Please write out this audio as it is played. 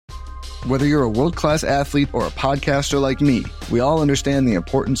Whether you're a world-class athlete or a podcaster like me, we all understand the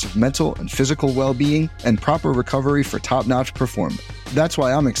importance of mental and physical well-being and proper recovery for top-notch performance. That's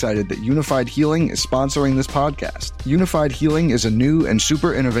why I'm excited that Unified Healing is sponsoring this podcast. Unified Healing is a new and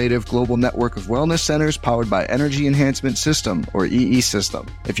super innovative global network of wellness centers powered by Energy Enhancement System, or EE System.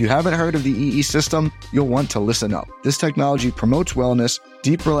 If you haven't heard of the EE System, you'll want to listen up. This technology promotes wellness,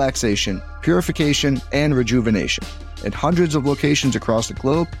 deep relaxation, purification, and rejuvenation. In hundreds of locations across the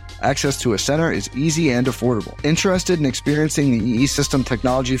globe, access to a center is easy and affordable. Interested in experiencing the EE System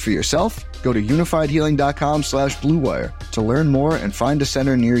technology for yourself? Go to unifiedhealing.com/bluewire to learn more and find a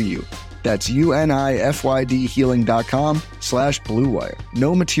center near you. That's unifydhealing.com/bluewire.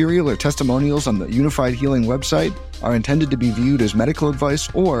 No material or testimonials on the Unified Healing website are intended to be viewed as medical advice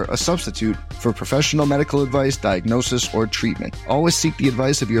or a substitute for professional medical advice, diagnosis, or treatment. Always seek the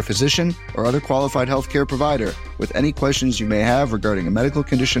advice of your physician or other qualified healthcare provider with any questions you may have regarding a medical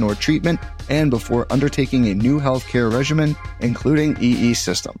condition or treatment and before undertaking a new healthcare regimen, including EE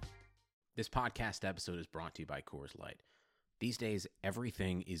System. This podcast episode is brought to you by Coors Light. These days,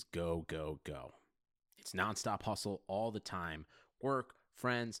 everything is go, go, go. It's nonstop hustle all the time. Work,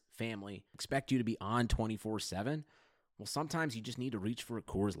 friends, family, expect you to be on 24/7? Well, sometimes you just need to reach for a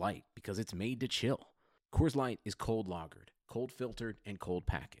Coors Light because it's made to chill. Coors Light is cold lagered, cold filtered, and cold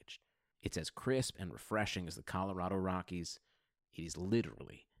packaged. It's as crisp and refreshing as the Colorado Rockies. It is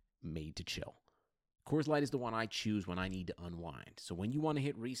literally made to chill. Coors Light is the one I choose when I need to unwind. So when you want to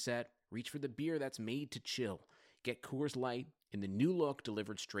hit reset, reach for the beer that's made to chill. Get Coors Light in the new look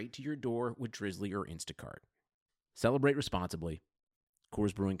delivered straight to your door with Drizzly or Instacart. Celebrate responsibly.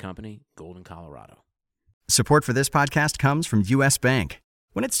 Coors Brewing Company, Golden, Colorado. Support for this podcast comes from U.S. Bank.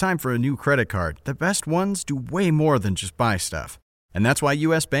 When it's time for a new credit card, the best ones do way more than just buy stuff. And that's why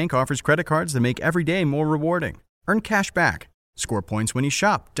U.S. Bank offers credit cards that make every day more rewarding. Earn cash back, score points when you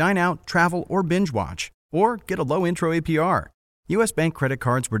shop, dine out, travel, or binge watch, or get a low intro APR. U.S. Bank credit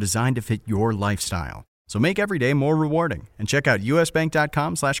cards were designed to fit your lifestyle. So make every day more rewarding and check out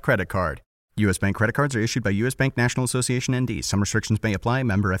usbank.com/credit card. U.S. Bank credit cards are issued by U.S. Bank National Association ND. Some restrictions may apply.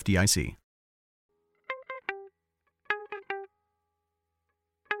 Member FDIC.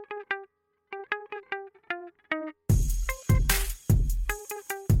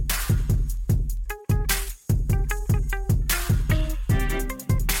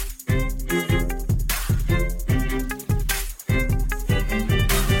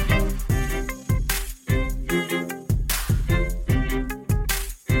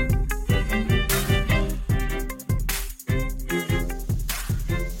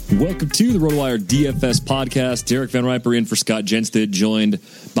 Welcome to the RotoWire DFS podcast. Derek Van Riper in for Scott Jenstead, joined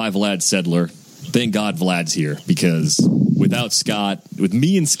by Vlad Sedler. Thank God Vlad's here, because without Scott, with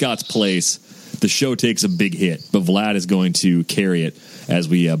me in Scott's place, the show takes a big hit. But Vlad is going to carry it as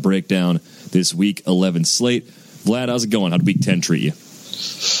we break down this Week 11 slate. Vlad, how's it going? How'd Week 10 treat you?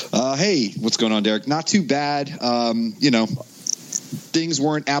 Hey, what's going on, Derek? Not too bad. Things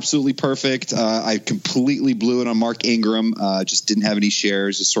weren't absolutely perfect. I completely blew it on Mark Ingram. Just didn't have any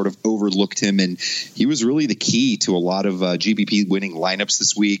shares. Just sort of overlooked him, and he was really the key to a lot of GPP winning lineups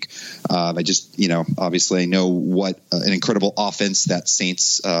this week. I just, obviously I know what an incredible offense that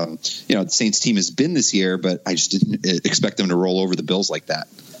Saints, the Saints team has been this year, but I just didn't expect them to roll over the Bills like that.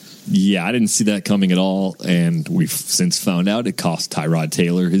 Yeah, I didn't see that coming at all, and we've since found out it cost Tyrod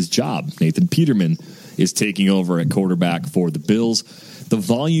Taylor his job. Nathan Peterman is taking over at quarterback for the Bills. The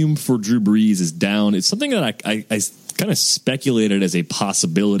volume for Drew Brees is down. It's something that I kind of speculated as a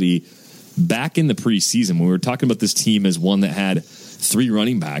possibility back in the preseason when we were talking about this team as one that had three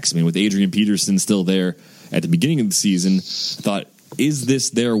running backs. I mean, with Adrian Peterson still there at the beginning of the season, I thought, is this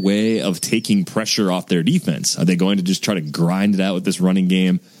their way of taking pressure off their defense? Are they going to just try to grind it out with this running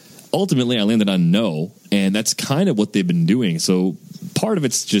game? Ultimately, I landed on no, and that's kind of what they've been doing. So part of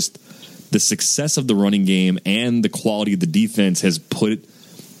it's just the success of the running game and the quality of the defense has put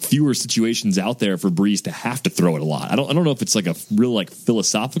fewer situations out there for Brees to have to throw it a lot. I don't know if it's like a real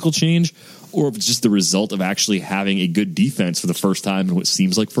philosophical change or if it's just the result of actually having a good defense for the first time in what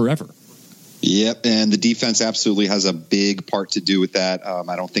seems like forever. Yep, and the defense absolutely has a big part to do with that.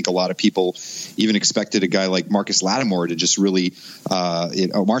 I don't think a lot of people even expected a guy like Marcus Lattimore to just really,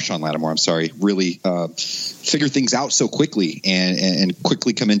 Marshawn Lattimore, I'm sorry, really figure things out so quickly and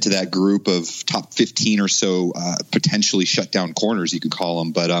quickly come into that group of top 15 or so potentially shut down corners, you could call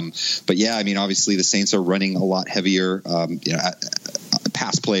them. But yeah, I mean, obviously the Saints are running a lot heavier.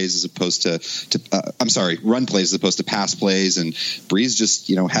 pass plays as opposed to run plays as opposed to pass plays. And Breeze just,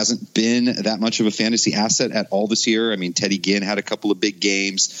 hasn't been that much of a fantasy asset at all this year. I mean, Teddy Ginn had a couple of big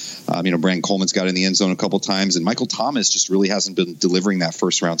games. Brandon Coleman's got in the end zone a couple times, and Michael Thomas just really hasn't been delivering that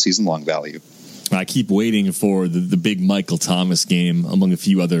first round season long value. I keep waiting for the big Michael Thomas game among a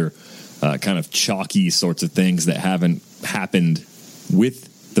few other kind of chalky sorts of things that haven't happened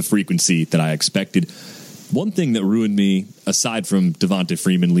with the frequency that I expected. One thing that ruined me, aside from Devonta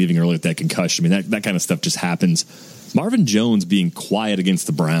Freeman leaving early with that concussion, I mean, that kind of stuff just happens. Marvin Jones being quiet against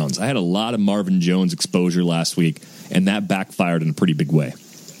the Browns. I had a lot of Marvin Jones exposure last week, and that backfired in a pretty big way.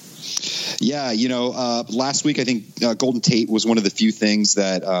 Yeah, last week I think Golden Tate was one of the few things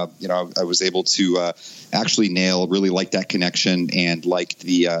that I was able to actually nail. Really liked that connection and liked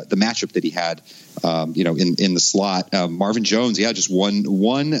the matchup that he had. In the slot. Marvin Jones, just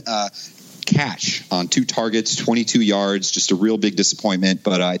one catch on 2 targets, 22 yards, just a real big disappointment.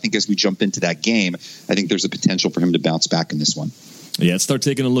 But I think as we jump into that game, I think there's a potential for him to bounce back in this one. Yeah, let's start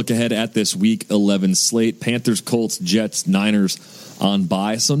taking a look ahead at this Week 11 slate. Panthers, Colts, Jets, Niners on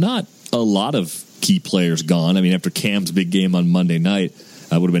bye. So not a lot of key players gone. I mean, after Cam's big game on Monday night,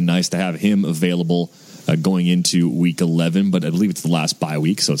 it would have been nice to have him available going into Week 11. But I believe it's the last bye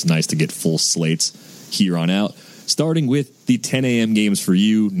week, so it's nice to get full slates here on out. Starting with the 10 a.m. games for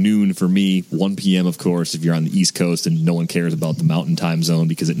you, noon for me, 1 p.m., of course, if you're on the East Coast and no one cares about the mountain time zone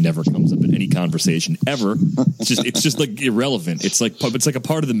because it never comes up in any conversation ever. It's just like irrelevant. It's like a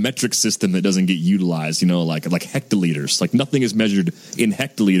part of the metric system that doesn't get utilized, like hectoliters. Like nothing is measured in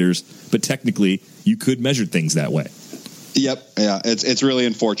hectoliters, but technically you could measure things that way. Yep. Yeah. It's really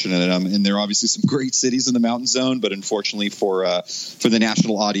unfortunate. And there are obviously some great cities in the mountain zone, but unfortunately for the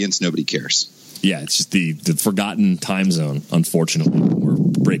national audience, nobody cares. Yeah, it's just the forgotten time zone, unfortunately. We're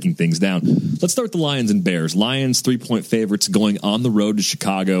breaking things down. Let's start with the Lions and Bears. Lions, 3-point favorites going on the road to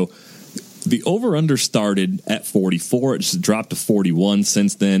Chicago. The over-under started at 44. It just dropped to 41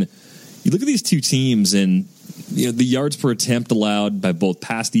 since then. You look at these two teams, and the yards per attempt allowed by both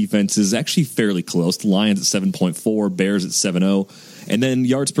pass defenses is actually fairly close. The Lions at 7.4, Bears at 7.0. And then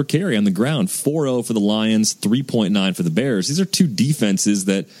yards per carry on the ground, 4.0 for the Lions, 3.9 for the Bears. These are two defenses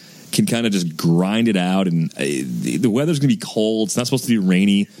that can kind of just grind it out, and the weather's going to be cold. It's not supposed to be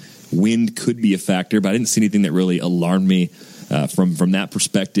rainy. Wind could be a factor, but I didn't see anything that really alarmed me from that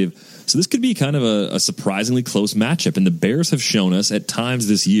perspective. So this could be kind of a surprisingly close matchup, and the Bears have shown us at times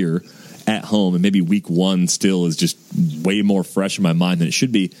this year at home, and maybe Week 1 still is just way more fresh in my mind than it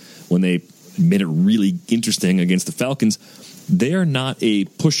should be when they made it really interesting against the Falcons. They are not a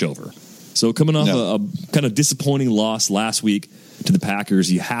pushover. So coming off a kind of disappointing loss last week to the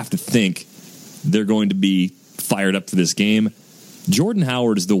Packers, you have to think they're going to be fired up for this game. Jordan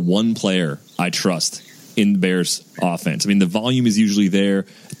Howard is the one player I trust in the Bears offense. I mean, the volume is usually there.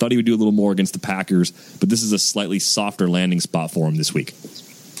 I thought he would do a little more against the Packers, but this is a slightly softer landing spot for him this week.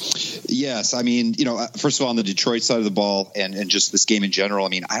 Yes. I mean, first of all, on the Detroit side of the ball and just this game in general, I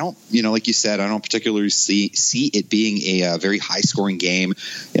mean, I don't, like you said, I don't particularly see it being a very high scoring game,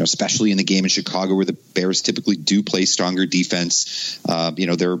 especially in the game in Chicago where the Bears typically do play stronger defense.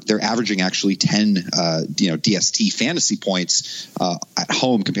 They're averaging actually 10, DST fantasy points at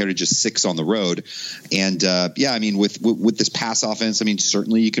home compared to just 6 on the road. And I mean, with this pass offense, I mean,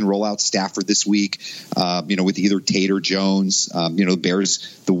 certainly you can roll out Stafford this week, with either Tate or Jones. The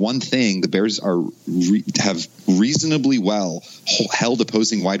Bears, the one thing the Bears have reasonably well held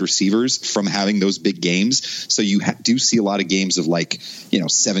opposing wide receivers from having those big games. So you do see a lot of games of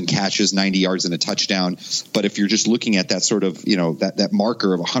 7 catches, 90 yards and a touchdown. But if you're just looking at that sort of, that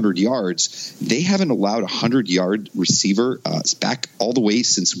marker of 100 yards, they haven't allowed a 100-yard receiver back all the way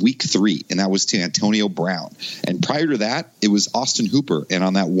since week 3. And that was to Antonio Brown. And prior to that, it was Austin Hooper. And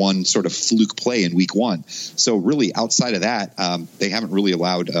on that one sort of fluke play in week 1. So really outside of that, they haven't really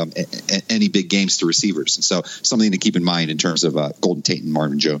allowed any big games to receivers. And so something to keep in mind in terms of Golden Tate and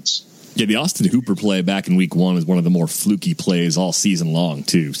Marvin Jones. Yeah, the Austin Hooper play back in week 1 was one of the more fluky plays all season long,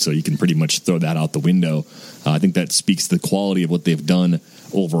 too. So you can pretty much throw that out the window. I think that speaks to the quality of what they've done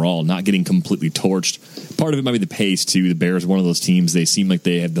overall, not getting completely torched. Part of it might be the pace, too. The Bears are one of those teams, they seem like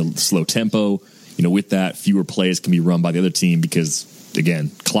they have the slow tempo. With that, fewer plays can be run by the other team because,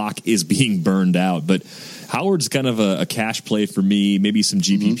 again, clock is being burned out. But Howard's kind of a cash play for me, maybe some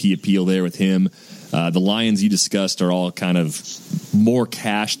GPP appeal there with him. The Lions you discussed are all kind of more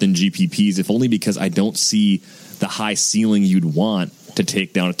cash than GPPs, if only because I don't see the high ceiling you'd want to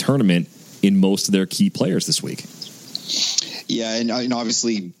take down a tournament in most of their key players this week. Yeah, and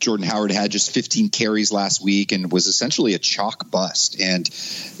obviously Jordan Howard had just 15 carries last week and was essentially a chalk bust. And,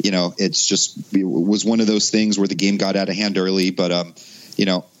 it was one of those things where the game got out of hand early. But,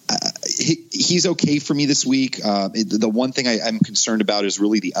 He's okay for me this week. The one thing I'm concerned about is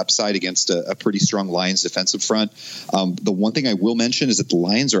really the upside against a pretty strong Lions defensive front. The one thing I will mention is that the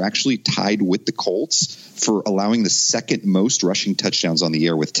Lions are actually tied with the Colts for allowing the second most rushing touchdowns on the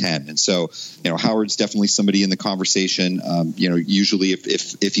year with 10. And so, Howard's definitely somebody in the conversation. Usually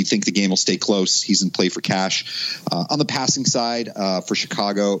if you think the game will stay close, he's in play for cash. On the passing side, for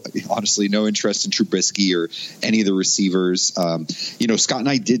Chicago, honestly, no interest in Trubisky or any of the receivers. Scott and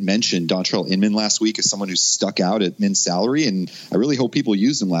I did mention Dontrell Inman last week as someone who stuck out at min salary, and I really hope people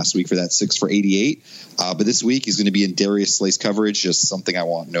used him last week for that 6 for 88. But this week he's going to be in Darius Slay's coverage, just something I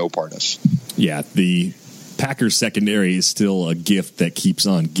want no part of. Yeah, the Packers secondary is still a gift that keeps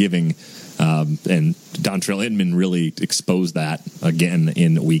on giving, and Dontrell Inman really exposed that again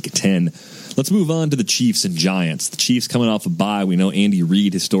in Week 10. Let's move on to the Chiefs and Giants. The Chiefs coming off a bye. We know Andy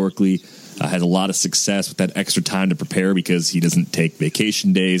Reid historically has a lot of success with that extra time to prepare because he doesn't take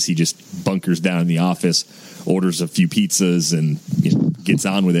vacation days. He just bunkers down in the office, orders a few pizzas, and gets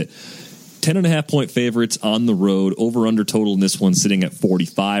on with it. 10.5-point favorites on the road. Over-under total in this one sitting at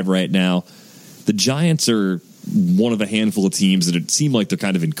 45 right now. The Giants are one of a handful of teams that it seem like they're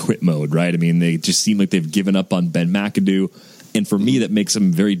kind of in quit mode, right? I mean, they just seem like they've given up on Ben McAdoo. And for me, that makes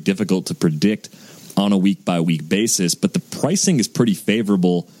them very difficult to predict on a week-by-week basis. But the pricing is pretty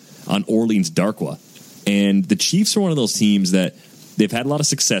favorable on Orleans Darkwa. And the Chiefs are one of those teams that they've had a lot of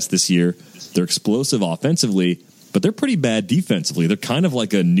success this year. They're explosive offensively, but they're pretty bad defensively. They're kind of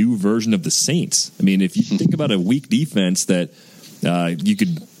like a new version of the Saints. I mean, if you think about a weak defense that you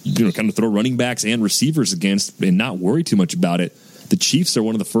could kind of throw running backs and receivers against and not worry too much about it, the Chiefs are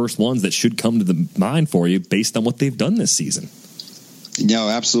one of the first ones that should come to the mind for you based on what they've done this season. No,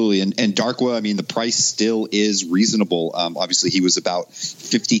 absolutely. And Darkwa, I mean, the price still is reasonable. Obviously, he was about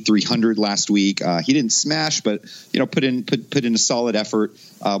 5,300 last week. He didn't smash, but put in a solid effort.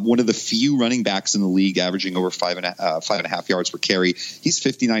 One of the few running backs in the league averaging over 5.5 yards per carry. He's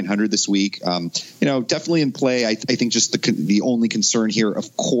 5,900 this week. Definitely in play. I think just the only concern here,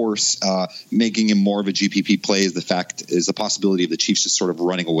 of course, making him more of a GPP play is the possibility of the Chiefs just sort of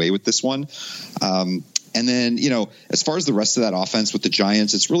running away with this one. And then, as far as the rest of that offense with the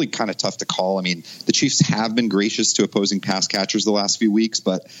Giants, it's really kind of tough to call. I mean, the Chiefs have been gracious to opposing pass catchers the last few weeks,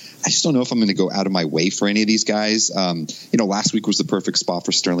 but I just don't know if I'm going to go out of my way for any of these guys. Last week was the perfect spot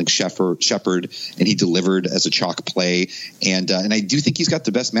for Sterling Shepard, and he delivered as a chalk play. And I do think he's got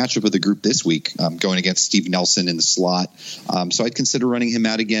the best matchup of the group this week, going against Steve Nelson in the slot. So I'd consider running him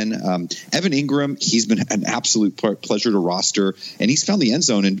out again. Evan Ingram, he's been an absolute pleasure to roster, and he's found the end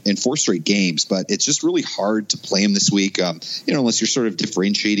zone in 4 straight games, but it's just really hard to play him this week, unless you're sort of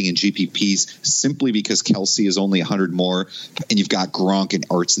differentiating in GPPs simply because Kelsey is only 100 more, and you've got Gronk and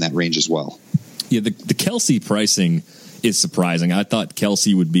Ertz in that range as well. Yeah, the Kelsey pricing is surprising. I thought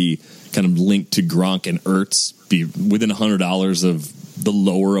Kelsey would be kind of linked to Gronk and Ertz, be within $100 of the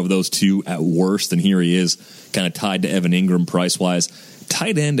lower of those two at worst, and here he is kind of tied to Evan Ingram price-wise.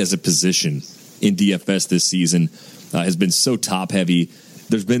 Tight end as a position in DFS this season has been so top-heavy.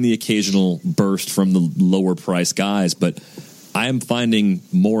 There's been the occasional burst from the lower price guys, but I am finding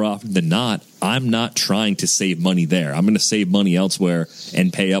more often than not, I'm not trying to save money there. I'm going to save money elsewhere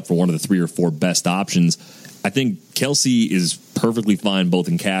and pay up for one of the 3 or 4 best options. I think Kelsey is perfectly fine both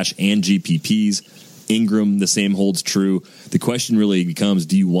in cash and GPPs. Ingram, the same holds true. The question really becomes,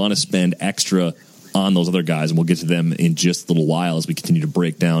 do you want to spend extra on those other guys? And we'll get to them in just a little while as we continue to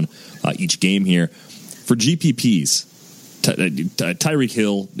break down each game here. For GPPs, Tyreek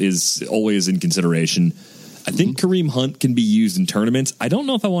Hill is always in consideration. I think Kareem Hunt can be used in tournaments. I don't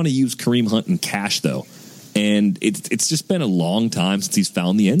know if I want to use Kareem Hunt in cash, though. And it's just been a long time since he's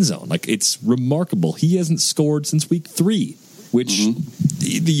found the end zone. Like, it's remarkable. He hasn't scored since week 3, which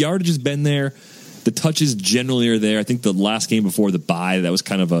the yardage has been there. The touches generally are there. I think the last game before the bye, that was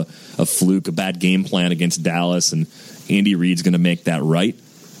kind of a fluke, a bad game plan against Dallas, and Andy Reid's going to make that right.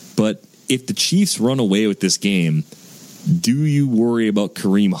 But if the Chiefs run away with this game, do you worry about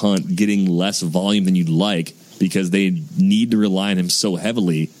Kareem Hunt getting less volume than you'd like because they need to rely on him so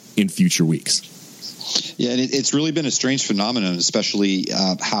heavily in future weeks? Yeah, and it's really been a strange phenomenon, especially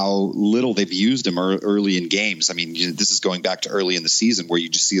how little they've used him early in games. I mean, this is going back to early in the season where you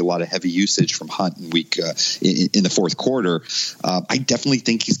just see a lot of heavy usage from Hunt in the fourth quarter. I definitely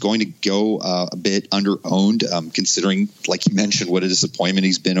think he's going to go a bit under-owned, considering, like you mentioned, what a disappointment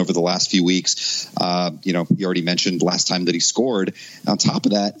he's been over the last few weeks. You already mentioned last time that he scored. On top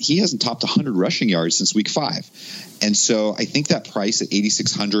of that, he hasn't topped 100 rushing yards since week 5. And so I think that price at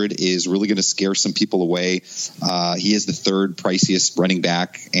 8,600 is really going to scare some people away. way. He is the third priciest running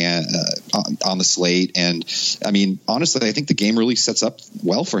back on the slate. And I mean, honestly, I think the game really sets up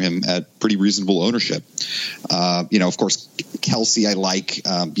well for him at pretty reasonable ownership. Of course, Kelsey, I like.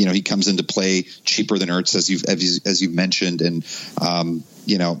 He comes into play cheaper than Ertz, as you've mentioned, and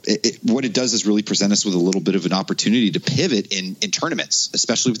what it does is really present us with a little bit of an opportunity to pivot in tournaments,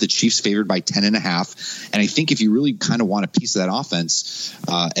 especially with the Chiefs favored by 10.5. And I think if you really kind of want a piece of that offense,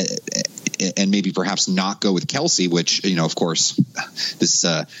 and maybe perhaps not go with Kelsey, which, of course, this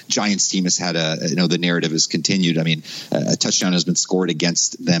Giants team has had the narrative has continued. I mean, a touchdown has been scored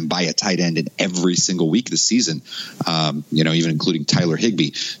against them by a tight end in every single week this season, even including Tyler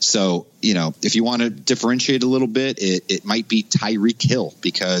Higbee. So, if you want to differentiate a little bit, it might be Tyreek Hill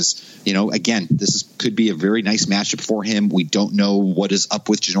because, again, could be a very nice matchup for him. We don't know what is up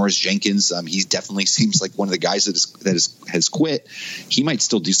with Janoris Jenkins. He definitely seems like one of the guys that has quit. He might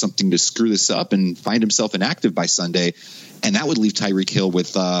still do something to screw this up and find himself inactive by Sunday. And that would leave Tyreek Hill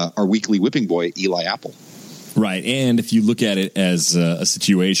with our weekly whipping boy, Eli Apple. Right, and if you look at it as a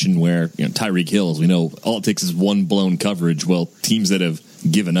situation where Tyreek Hill, as we know, all it takes is one blown coverage. Well, teams that have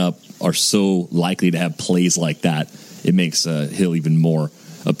given up are so likely to have plays like that. It makes Hill even more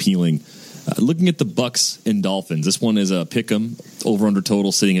appealing. Looking at the Bucks and Dolphins, this one is a pick'em, over under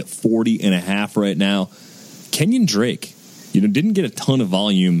total sitting at 40.5 right now. Kenyon Drake, didn't get a ton of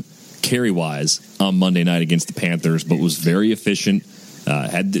volume carry wise on Monday night against the Panthers, but was very efficient.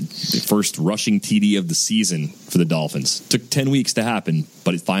 Had the first rushing TD of the season for the Dolphins. Took 10 weeks to happen,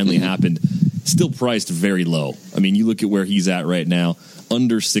 but it finally happened. Still priced very low. I mean, you look at where he's at right now,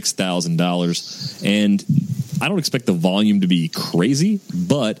 under $6,000, and I don't expect the volume to be crazy,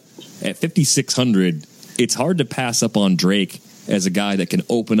 but at 5,600, it's hard to pass up on Drake as a guy that can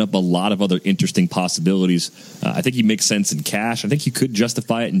open up a lot of other interesting possibilities. I think he makes sense in cash. I think you could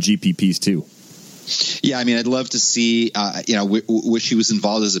justify it in GPPs too. Yeah, I mean, I'd love to see, wish he was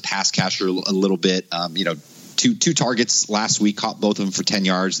involved as a pass catcher a little bit. Two targets last week, caught both of them for 10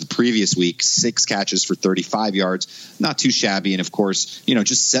 yards. The previous week, 6 catches for 35 yards. Not too shabby. And, of course,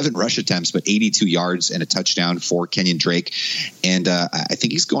 just 7 rush attempts, but 82 yards and a touchdown for Kenyon Drake. And I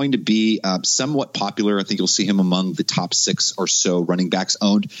think he's going to be somewhat popular. I think you'll see him among the top 6 or so running backs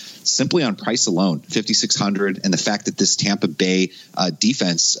owned simply on price alone, 5,600. And the fact that this Tampa Bay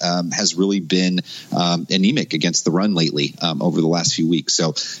defense has really been anemic against the run lately over the last few weeks.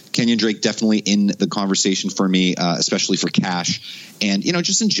 So Kenyon Drake definitely in the conversation for me, especially for cash. And,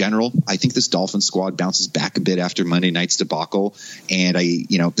 just in general, I think this Dolphins squad bounces back a bit after Monday night's debacle. And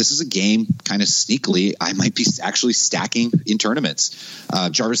this is a game kind of sneakily I might be actually stacking in tournaments.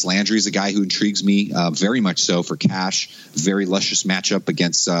 Jarvis Landry is a guy who intrigues me very much so for cash. Very luscious matchup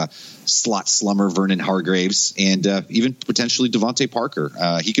against slot slummer Vernon Hargraves and even potentially Devontae Parker.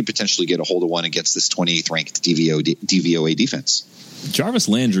 He could potentially get a hold of one against this 28th ranked DVOA defense. Jarvis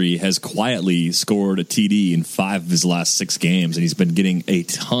Landry has quietly scored a TD in 5 of his last 6 games, and he's been getting a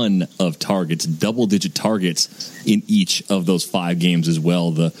ton of targets, double-digit targets in each of those 5 games as well.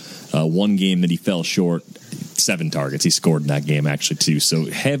 The one game that he fell short, 7 targets he scored in that game actually too. So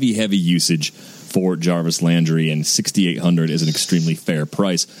heavy usage for Jarvis Landry, and 6,800 is an extremely fair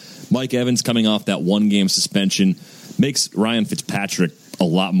price. Mike Evans coming off that 1-game suspension makes Ryan Fitzpatrick a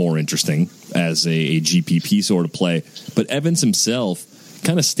lot more interesting as a GPP sort of play. But Evans himself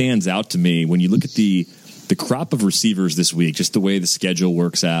kind of stands out to me when you look at the crop of receivers this week, just the way the schedule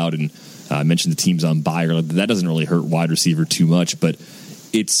works out. And I mentioned the teams on bye. That doesn't really hurt wide receiver too much, but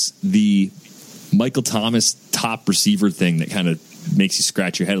it's the Michael Thomas top receiver thing that kind of makes you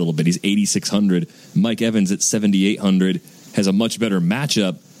scratch your head a little bit. He's 8,600. Mike Evans at 7,800 has a much better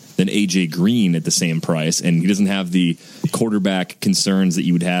matchup than A.J. Green at the same price, and he doesn't have the quarterback concerns that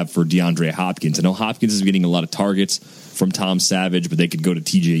you would have for DeAndre Hopkins. I know Hopkins is getting a lot of targets from Tom Savage, but they could go to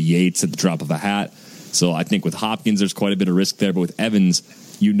T.J. Yates at the drop of a hat. So I think with Hopkins, there's quite a bit of risk there, but with Evans,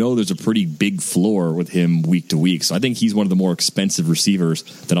 there's a pretty big floor with him week to week. So I think he's one of the more expensive receivers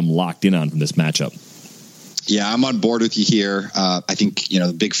that I'm locked in on from this matchup. Yeah, I'm on board with you here. I think,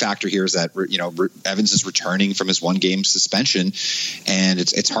 the big factor here is that, Evans is returning from his 1-game suspension, and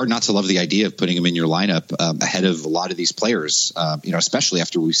it's hard not to love the idea of putting him in your lineup ahead of a lot of these players, especially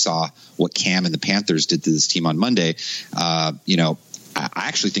after we saw what Cam and the Panthers did to this team on Monday. I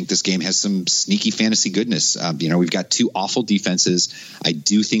actually think this game has some sneaky fantasy goodness. We've got 2 awful defenses. I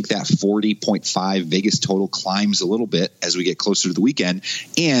do think that 40.5 Vegas total climbs a little bit as we get closer to the weekend.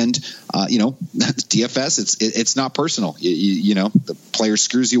 And, DFS, it's not personal. The player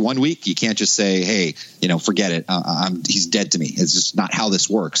screws you 1 week. You can't just say, hey, forget it. He's dead to me. It's just not how this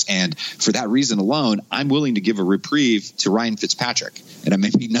works. And for that reason alone, I'm willing to give a reprieve to Ryan Fitzpatrick. and I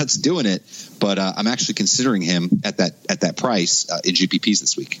may be nuts doing it, but I'm actually considering him at that price in GPPs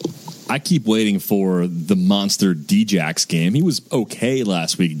this week. I keep waiting for the monster Djax game. He was okay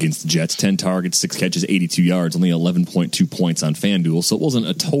last week against the Jets. 10 targets, 6 catches, 82 yards, only 11.2 points on FanDuel. So it wasn't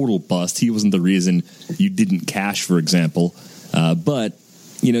a total bust. He wasn't the reason you didn't cash, for example. But,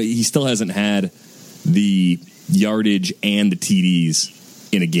 he still hasn't had the yardage and the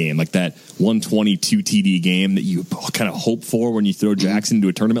TDs in a game. Like that 122 TD game that you kind of hope for when you throw Jackson into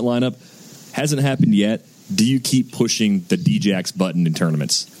a tournament lineup. Hasn't happened yet. Do you keep pushing the Djax button in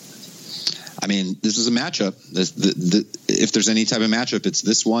tournaments? I mean, this is a matchup. If there's any type of matchup, it's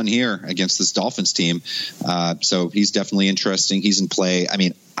this one here against this Dolphins team. So he's definitely interesting. He's in play. I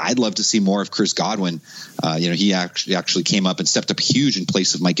mean, I'd love to see more of Chris Godwin. He actually came up and stepped up huge in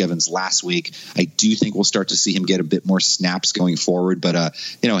place of Mike Evans last week. I do think we'll start to see him get a bit more snaps going forward. But,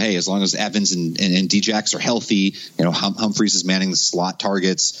 hey, as long as Evans and Djax are healthy, Humphreys is manning the slot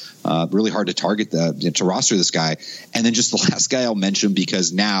targets. Really hard to target to roster this guy. And then just the last guy I'll mention,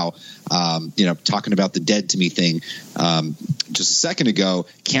 because now, talking about the dead to me thing, just a second ago,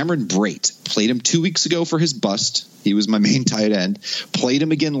 Cameron Brate played him 2 weeks ago for his bust. He was my main tight end. Played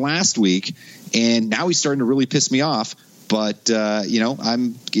him again last week, and now he's starting to really piss me off. But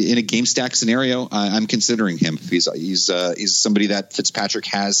I'm in a game stack scenario. I'm considering him. He's somebody that Fitzpatrick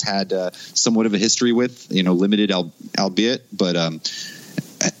has had somewhat of a history with. Limited albeit. But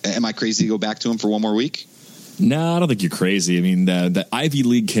am I crazy to go back to him for one more week? No, I don't think you're crazy. I mean, the Ivy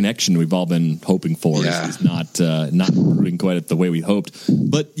League connection we've all been hoping for is not recruiting quite at the way we hoped.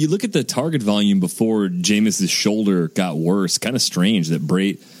 But you look at the target volume before Jameis's shoulder got worse. Kind of strange that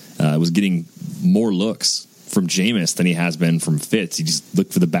Brate was getting more looks from Jameis than he has been from Fitz. He just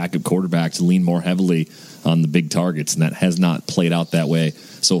looked for the backup quarterback to lean more heavily on the big targets, and that has not played out that way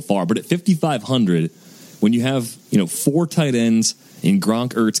so far. But at 5,500, when you have 4 tight ends in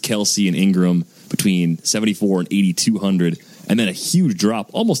Gronk, Ertz, Kelsey, and Ingram between 74 and 8,200, and then a huge drop,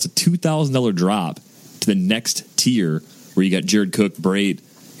 almost a $2,000 drop to the next tier where you got Jared Cook, Brate,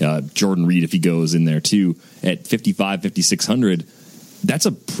 Jordan Reed if he goes in there too at 5,600. That's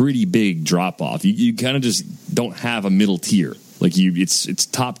a pretty big drop off. You kind of just don't have a middle tier. Like it's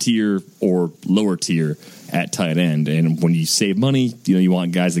top tier or lower tier at tight end. And when you save money, you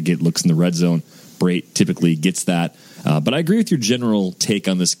want guys that get looks in the red zone. Brate typically gets that. But I agree with your general take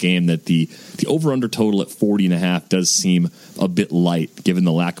on this game that the over-under total at 40.5 does seem a bit light given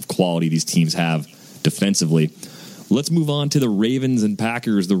the lack of quality these teams have defensively. Let's move on to the Ravens and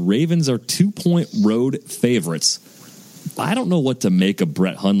Packers. The Ravens are 2-point road favorites. I don't know what to make of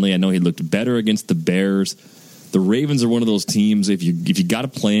Brett Hundley. I know he looked better against the Bears. The Ravens are one of those teams, if you got to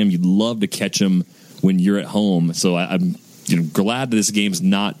play them, you'd love to catch them when you're at home. So I'm glad that this game's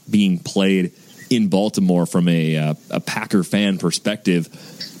not being played in Baltimore from a Packer fan perspective,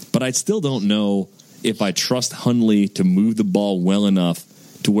 but I still don't know if I trust Hundley to move the ball well enough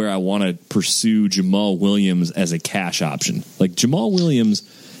to where I want to pursue Jamal Williams as a cash option. Like, Jamal Williams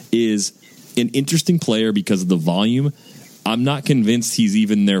is an interesting player because of the volume. I'm not convinced he's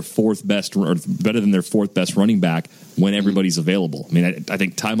even their 4th best or better than their 4th best running back when everybody's available. I mean, I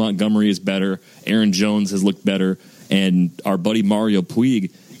think Ty Montgomery is better. Aaron Jones has looked better. And our buddy Mario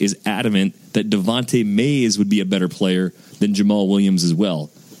Puig is adamant that Devontae Mays would be a better player than Jamal Williams as well.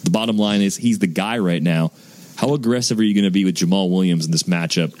 The bottom line is he's the guy right now. How aggressive are you going to be with Jamal Williams in this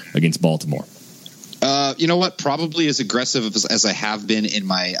matchup against Baltimore? You know what? Probably as aggressive as I have been in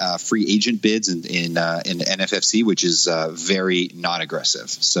my free agent bids in NFFC, which is very non-aggressive.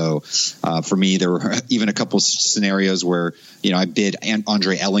 So for me, there were even a couple scenarios where I bid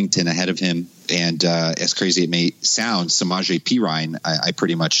Andre Ellington ahead of him, and as crazy it may sound, Samaje Perine, I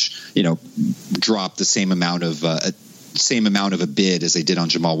pretty much dropped the same amount of a bid as they did on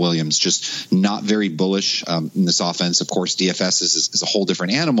Jamal Williams. Just not very bullish in this offense. Of course, DFS is a whole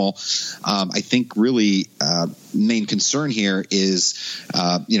different animal. I think really main concern here is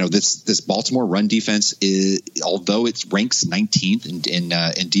this Baltimore run defense is, although it ranks 19th in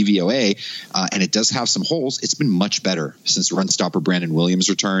DVOA and it does have some holes, it's been much better since run stopper Brandon Williams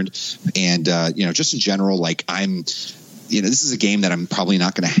returned. And just in general, like this is a game that I'm probably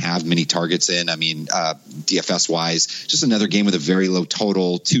not going to have many targets in. I mean, DFS wise, just another game with a very low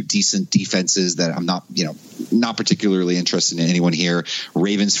total, 2 decent defenses that I'm not particularly interested in anyone here.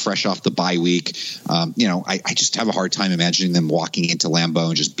 Ravens fresh off the bye week. I just have a hard time imagining them walking into Lambeau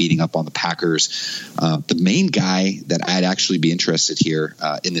and just beating up on the Packers. The main guy that I'd actually be interested here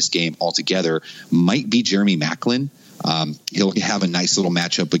in this game altogether might be Jeremy Maclin. He'll have a nice little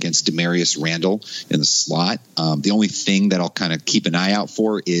matchup against Demarius Randall in the slot. The only thing that I'll kind of keep an eye out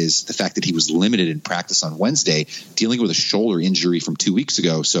for is the fact that he was limited in practice on Wednesday, dealing with a shoulder injury from 2 weeks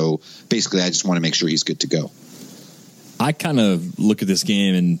ago. So basically, I just want to make sure he's good to go. I kind of look at this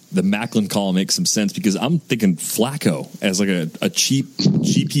game, and the Macklin call makes some sense because I'm thinking Flacco as like a cheap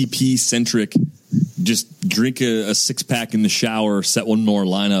GPP-centric, just drink a six-pack in the shower, set one more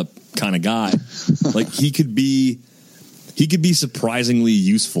lineup kind of guy. Like he could be surprisingly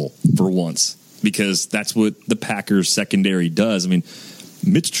useful for once because that's what the Packers secondary does. I mean,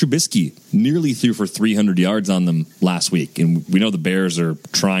 Mitch Trubisky nearly threw for 300 yards on them last week, and we know the Bears are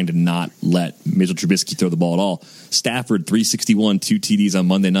trying to not let Mitchell Trubisky throw the ball at all. Stafford, 361, 2 TDs on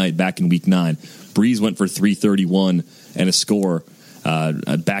Monday night back in Week 9. Breeze went for 331 and a score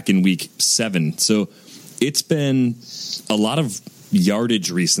back in Week 7. So it's been a lot of yardage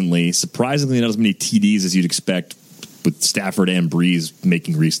recently. Surprisingly, not as many TDs as you'd expect with Stafford and Breeze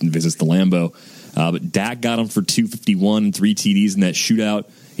making recent visits to Lambeau. But Dak got him for 251 and 3 TDs in that shootout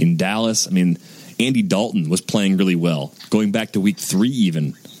in Dallas. I mean, Andy Dalton was playing really well, going back to Week 3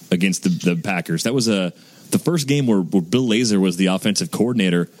 even against the Packers. That was the first game where Bill Lazor was the offensive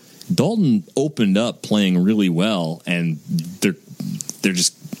coordinator. Dalton opened up playing really well, and their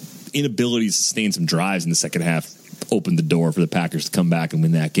just inability to sustain some drives in the second half opened the door for the Packers to come back and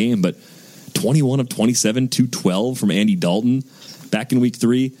win that game. But 21 of 27, 212 from Andy Dalton back in Week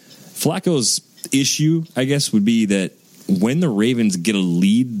 3. Flacco's issue, I guess, would be that when the Ravens get a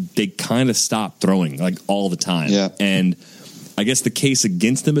lead, they kind of stop throwing like all the time. Yeah. And I guess the case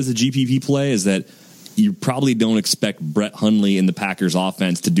against them as a GPP play is that you probably don't expect Brett Hundley and the Packers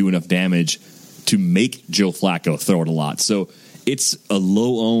offense to do enough damage to make Joe Flacco throw it a lot. So it's a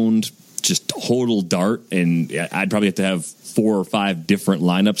low-owned, just total dart, and I'd probably have to have 4 or 5 different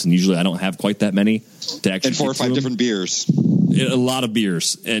lineups, and usually I don't have quite that many to actually. And 4 or 5 different beers. A lot of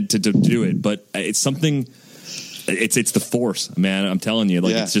beers and to do it, but it's something. It's the force, man. I'm telling you,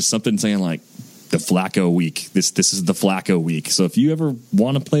 like It's just something saying like the Flacco week. This is the Flacco week. So if you ever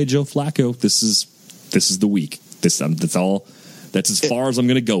want to play Joe Flacco, this is the week. That's all. That's as far as I'm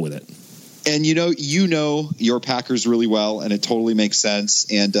going to go with it. And you know your Packers really well, and it totally makes sense.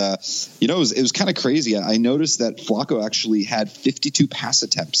 And it was kind of crazy. I noticed that Flacco actually had 52 pass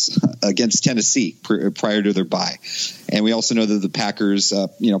attempts against Tennessee prior to their bye. And we also know that the Packers,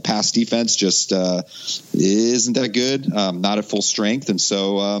 pass defense just isn't that good, not at full strength. And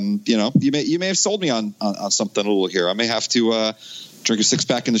so, you may have sold me on something a little here. I may have to drink a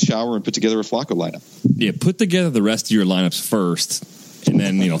six-pack in the shower and put together a Flacco lineup. Yeah, put together the rest of your lineups first. And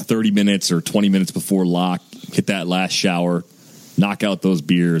then, 30 minutes or 20 minutes before lock, hit that last shower, knock out those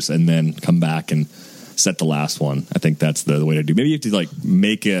beers, and then come back and set the last one. I think that's the way to do. Maybe you have to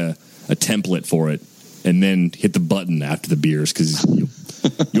make a template for it and then hit the button after the beers because you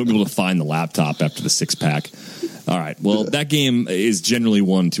won't be able to find the laptop after the 6-pack. All right. Well, that game is generally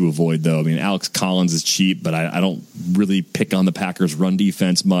one to avoid, though. I mean, Alex Collins is cheap, but I don't really pick on the Packers' run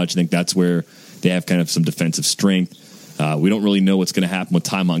defense much. I think that's where they have kind of some defensive strength. We don't really know what's going to happen with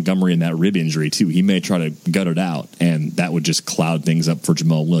Ty Montgomery and that rib injury, too. He may try to gut it out, and that would just cloud things up for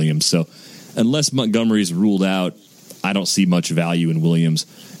Jamal Williams. So unless Montgomery's ruled out, I don't see much value in Williams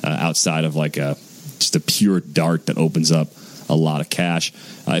outside of just a pure dart that opens up a lot of cash.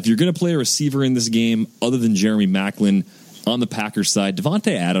 If you're going to play a receiver in this game, other than Jeremy Maclin, on the Packers side,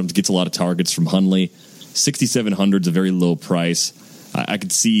 Devontae Adams gets a lot of targets from Hundley. 6,700 is a very low price. I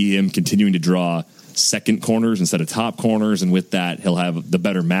could see him continuing to draw second corners instead of top corners, and with that, he'll have the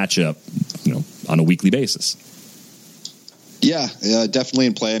better matchup, on a weekly basis. Yeah, definitely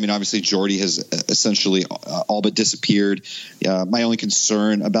in play. I mean, obviously, Jordy has essentially all but disappeared. My only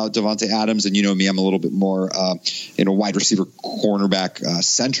concern about Devontae Adams, and you know me, I'm a little bit more wide receiver cornerback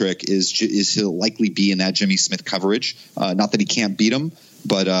centric, is he'll likely be in that Jimmy Smith coverage. Not that he can't beat him,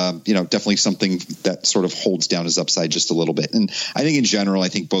 but definitely something that sort of holds down his upside just a little bit. And I think in general, I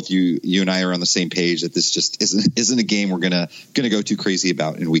think both you and I are on the same page that this just isn't a game we're gonna go too crazy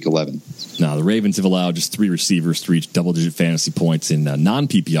about in Week 11. No, the Ravens have allowed just 3 receivers to reach double-digit fantasy points in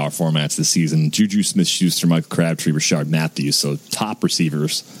non-PPR formats this season. Juju Smith-Schuster, Michael Crabtree, Rashard Matthews. So top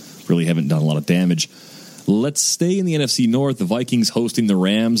receivers really haven't done a lot of damage. Let's stay in the NFC North. The Vikings hosting the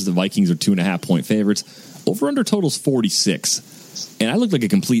Rams. The Vikings are 2.5-point favorites. Over-under total's 46. And I looked like a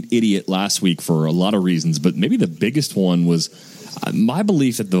complete idiot last week for a lot of reasons, but maybe the biggest one was my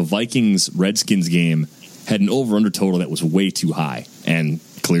belief that the Vikings-Redskins game had an over-under total that was way too high. And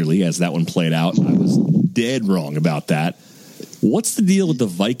clearly, as that one played out, I was dead wrong about that. What's the deal with the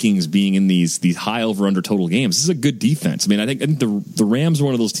Vikings being in these high over-under total games? This is a good defense. I think the Rams are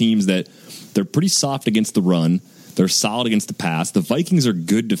one of those teams that they're pretty soft against the run. They're solid against the pass. The Vikings are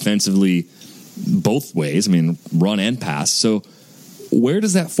good defensively both ways. I mean, run and pass. So where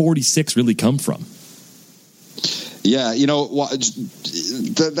does that 46 really come from? Yeah, that's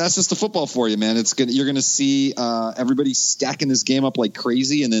just the football for you, man. You're going to see everybody stacking this game up like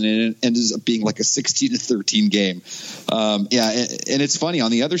crazy, and then it ends up being like a 16-13 game. And it's funny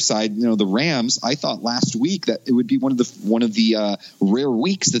on the other side. The Rams. I thought last week that it would be one of the rare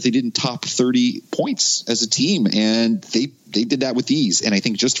weeks that they didn't top 30 points as a team, and they did that with ease. And I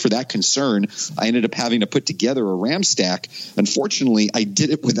think just for that concern, I ended up having to put together a Ram stack. Unfortunately, I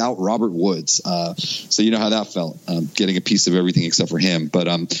did it without Robert Woods. So you know how that felt, getting a piece of everything except for him. But,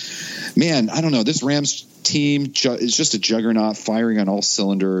 man, I don't know. This Rams team is just a juggernaut, firing on all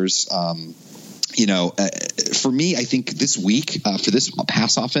cylinders. For me, I think this week for this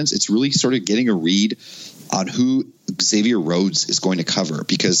pass offense, it's really sort of getting a read on who Xavier Rhodes is going to cover,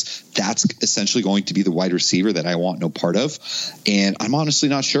 because that's essentially going to be the wide receiver that I want no part of. And I'm honestly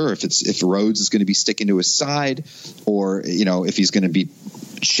not sure if Rhodes is going to be sticking to his side, or, if he's going to be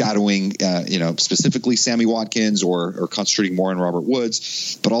shadowing, specifically Sammy Watkins or concentrating more on Robert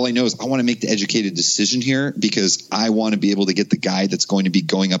Woods. But all I know is I want to make the educated decision here, because I want to be able to get the guy that's going to be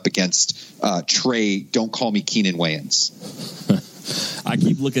going up against Trey. Don't call me Keenan Wayans. I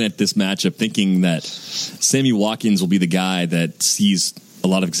keep looking at this matchup thinking that Sammy Watkins will be the guy that sees a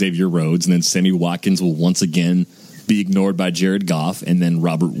lot of Xavier Rhodes, and then Sammy Watkins will once again be ignored by Jared Goff, and then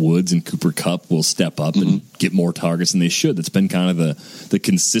Robert Woods and Cooper Kupp will step up and get more targets than they should. That's been kind of the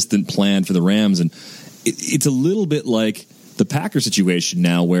consistent plan for the Rams, and it's a little bit like the Packers situation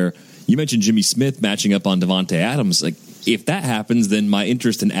now, where you mentioned Jimmy Smith matching up on Devontae Adams. Like, if that happens, then my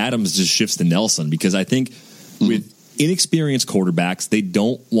interest in Adams just shifts to Nelson, because I think with inexperienced quarterbacks, they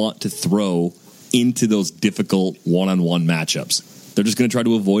don't want to throw into those difficult one-on-one matchups. They're just going to try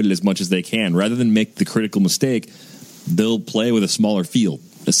to avoid it as much as they can. Rather than make the critical mistake, they'll play with a smaller field,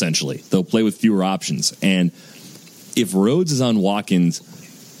 essentially. They'll play with fewer options. And if Rhodes is on Watkins,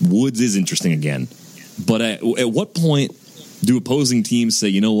 Woods is interesting again. But at what point do opposing teams say,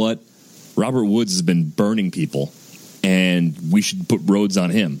 you know what, Robert Woods has been burning people, and we should put Rhodes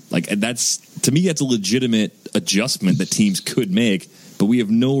on him? Like, to me, that's a legitimate adjustment that teams could make, but we have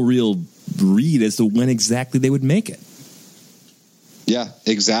no real read as to when exactly they would make it. Yeah,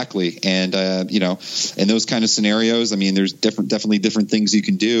 exactly. And, in those kind of scenarios, I mean, there's definitely different things you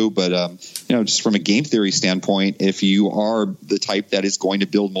can do. But, just from a game theory standpoint, if you are the type that is going to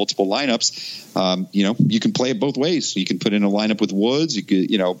build multiple lineups, you can play it both ways. You can put in a lineup with Woods. You could,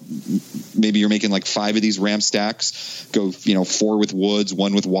 maybe you're making like 5 of these Ram stacks, go, 4 with Woods,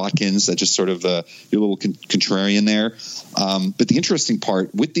 1 with Watkins. That just sort of your little contrarian there. But the interesting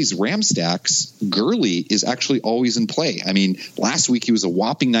part with these Ram stacks, Gurley is actually always in play. I mean, last week he was a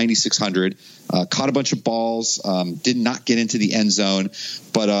whopping 9,600, caught a bunch of balls, did not get into the end zone.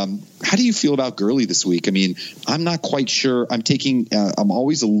 But how do you feel about Gurley this week? I mean, I'm not quite sure. I'm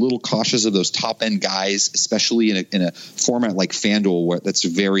always a little cautious of those top end guys, especially in a format like FanDuel, where that's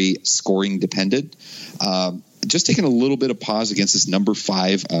very scoring dependent. Just taking a little bit of pause against this number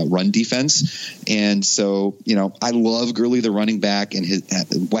 5 run defense. And so, I love Gurley, the running back, and his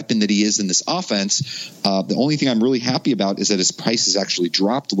weapon that he is in this offense. The only thing I'm really happy about is that his price has actually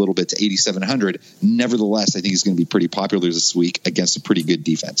dropped a little bit to 8,700. Nevertheless, I think he's going to be pretty popular this week against a pretty good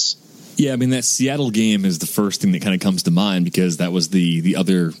defense. Yeah, I mean, that Seattle game is the first thing that kind of comes to mind, because that was the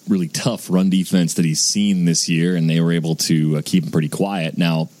other really tough run defense that he's seen this year, and they were able to keep him pretty quiet.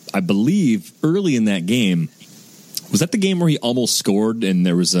 Now, I believe early in that game, was that the game where he almost scored and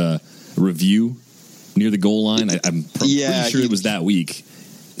there was a review near the goal line? I'm pretty sure it was that week.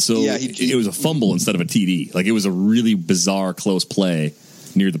 So it was a fumble instead of a TD. Like, it was a really bizarre close play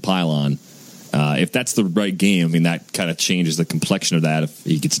near the pylon. If that's the right game, I mean, that kind of changes the complexion of that if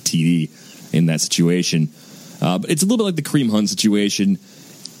he gets a TD in that situation. But it's a little bit like the Kareem Hunt situation.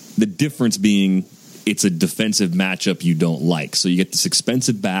 The difference being it's a defensive matchup you don't like. So you get this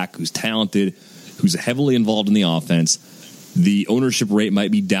expensive back who's talented, who's heavily involved in the offense. The ownership rate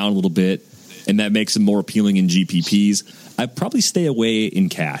might be down a little bit, and that makes him more appealing in GPPs. I'd probably stay away in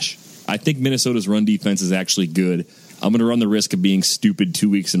cash. I think Minnesota's run defense is actually good. I'm going to run the risk of being stupid 2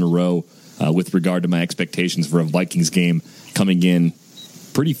 weeks in a row with regard to my expectations for a Vikings game coming in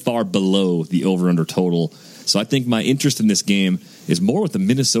pretty far below the over-under total. So I think my interest in this game is more with the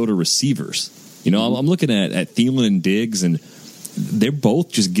Minnesota receivers. I'm looking at Thielen and Diggs, and they're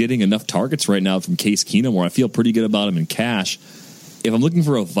both just getting enough targets right now from Case Keenum where I feel pretty good about him in cash. If I'm looking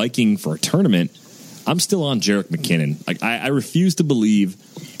for a Viking for a tournament, I'm still on Jerick McKinnon. Like, I refuse to believe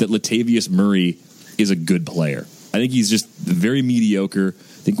that Latavius Murray is a good player. I think he's just very mediocre.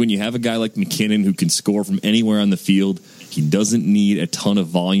 I think when you have a guy like McKinnon who can score from anywhere on the field, he doesn't need a ton of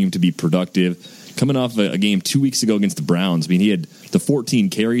volume to be productive. Coming off a game 2 weeks ago against the Browns, I mean, he had the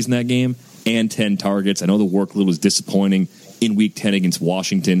 14 carries in that game and 10 targets. I know the workload was disappointing in Week 10 against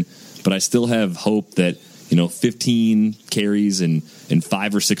Washington, but I still have hope that 15 carries and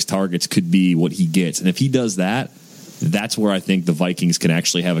 5 or 6 targets could be what he gets. And if he does that, that's where I think the Vikings can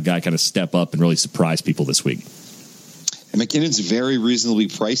actually have a guy kind of step up and really surprise people this week. And McKinnon's very reasonably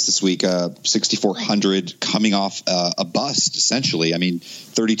priced this week, 6,400, coming off a bust, essentially. I mean,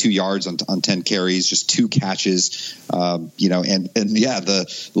 32 yards on 10 carries, just 2 catches, the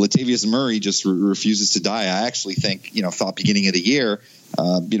Latavius Murray just refuses to die. I actually think, thought beginning of the year,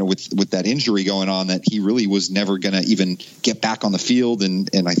 with that injury going on, that he really was never going to even get back on the field. And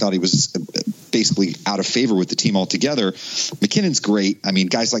I thought he was basically out of favor with the team altogether. McKinnon's great. I mean,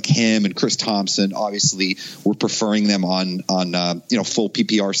 guys like him and Chris Thompson, obviously we're preferring them on full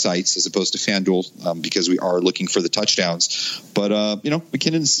PPR sites as opposed to FanDuel, because we are looking for the touchdowns. But,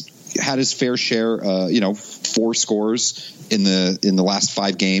 McKinnon's had his fair share, 4 scores in the last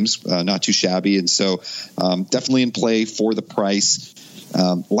 5 games, not too shabby. And so definitely in play for the price.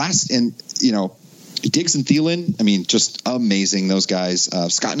 Diggs and Thielen, I mean, just amazing, those guys.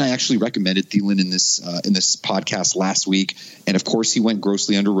 Scott and I actually recommended Thielen in this podcast last week, and of course he went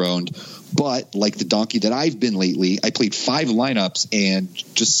grossly underowned. But like the donkey that I've been lately, I played 5 lineups and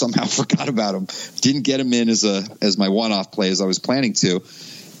just somehow forgot about him. Didn't get him in as my one-off play as I was planning to.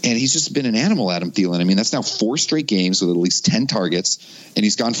 And he's just been an animal, Adam Thielen. I mean, that's now 4 straight games with at least 10 targets, and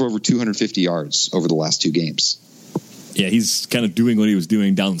he's gone for over 250 yards over the last 2 games. Yeah, he's kind of doing what he was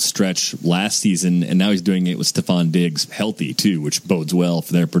doing down the stretch last season, and now he's doing it with Stephon Diggs healthy, too, which bodes well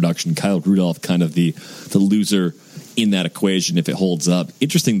for their production. Kyle Rudolph kind of the loser in that equation if it holds up.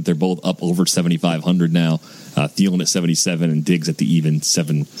 Interesting that they're both up over 7,500 now. Thielen at 77 and Diggs at the even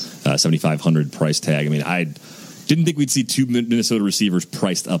 7,500 price tag. I mean, I didn't think we'd see 2 Minnesota receivers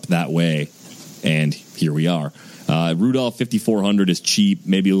priced up that way, and here we are. Rudolph, 5,400 is cheap,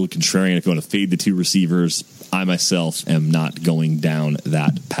 maybe a little contrarian if you want to fade the 2 receivers. I myself am not going down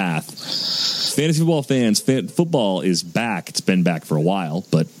that path. Fantasy football fans, football is back. It's been back for a while,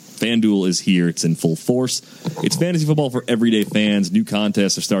 but FanDuel is here. It's in full force. It's fantasy football for everyday fans. New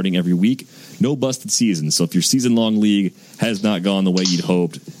contests are starting every week. No busted seasons. So if your season-long league has not gone the way you'd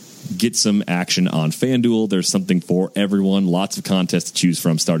hoped, get some action on FanDuel. There's something for everyone. Lots of contests to choose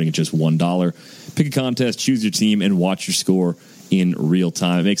from starting at just $1. Pick a contest, choose your team, and watch your score in real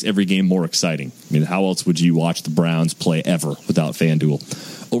time. It makes every game more exciting. I mean, how else would you watch the Browns play ever without FanDuel?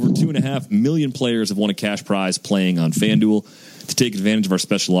 Over 2.5 million players have won a cash prize playing on FanDuel. To take advantage of our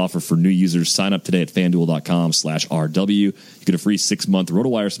special offer for new users, sign up today at FanDuel.com/RW. You get a free 6-month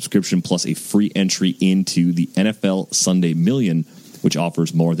RotoWire subscription plus a free entry into the NFL Sunday Million, which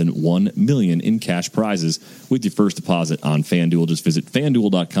offers more than $1 million in cash prizes with your first deposit on FanDuel. Just visit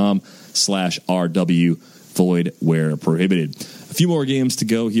FanDuel.com/RW. Void where prohibited. A few more games to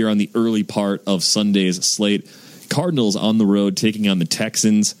go here on the early part of Sunday's slate. Cardinals on the road taking on the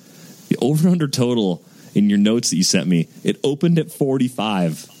Texans. The over-under total in your notes that you sent me, it opened at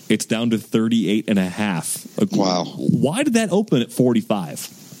 45. It's down to 38.5. Wow. Why did that open at 45?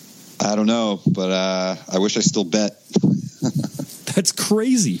 I don't know, but I wish I still bet. That's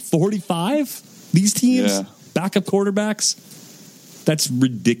crazy. 45? These teams, backup quarterbacks? That's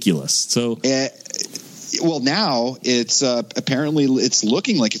ridiculous. So, well, now it's apparently it's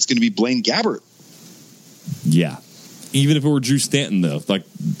looking like it's going to be Blaine Gabbert. Yeah. Even if it were Drew Stanton, though. Like,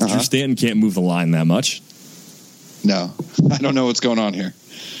 Drew Stanton can't move the line that much. No. I don't know what's going on here.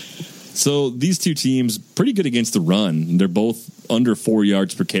 So these two teams, pretty good against the run. They're both under 4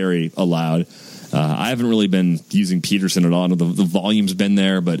 yards per carry allowed. I haven't really been using Peterson at all. The volume's been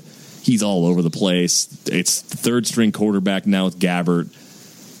there, but he's all over the place. It's the third-string quarterback now with Gabbert.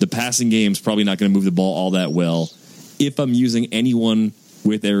 The passing game's probably not going to move the ball all that well. If I'm using anyone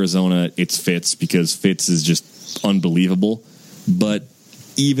with Arizona, it's Fitz, because Fitz is just unbelievable. But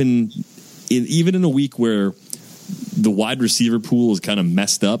even in a week where the wide receiver pool is kind of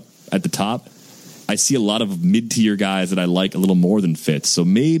messed up at the top, I see a lot of mid-tier guys that I like a little more than Fitz. So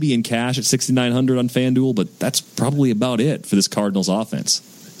maybe in cash at 6,900 on FanDuel, but that's probably about it for this Cardinals offense.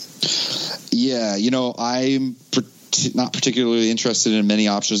 Yeah, I'm not particularly interested in many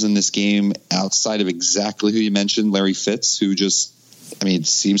options in this game outside of exactly who you mentioned, Larry Fitz, who just it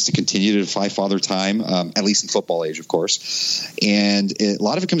seems to continue to defy father time, at least in football age, of course. And a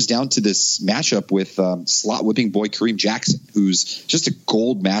lot of it comes down to this matchup with slot whipping boy Kareem Jackson, who's just a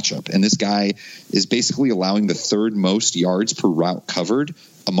gold matchup. And this guy is basically allowing the third most yards per route covered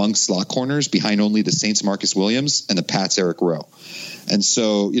among slot corners, behind only the Saints' Marcus Williams and the Pats' Eric Rowe. And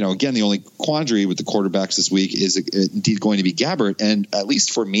so, again, the only quandary with the quarterbacks this week is indeed going to be Gabbert. And at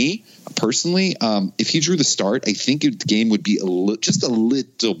least for me personally, if he drew the start, I think the game would be just a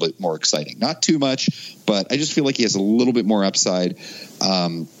little bit more exciting. Not too much, but I just feel like he has a little bit more upside.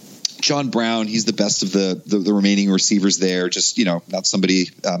 John Brown, he's the best of the remaining receivers there. Just, not somebody.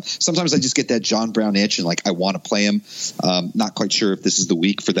 Sometimes I just get that John Brown itch and I want to play him. Not quite sure if this is the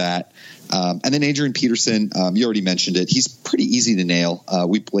week for that. And then Adrian Peterson, you already mentioned it. He's pretty easy to nail.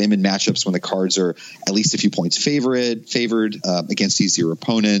 We play him in matchups when the Cards are at least a few points favored against easier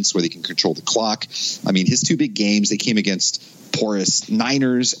opponents where they can control the clock. His two big games, they came against porous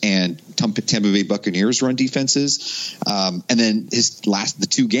Niners and Tampa Bay Buccaneers run defenses. And then the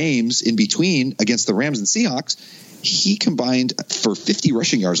two games in between against the Rams and Seahawks, he combined for 50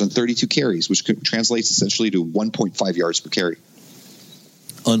 rushing yards on 32 carries, which translates essentially to 1.5 yards per carry.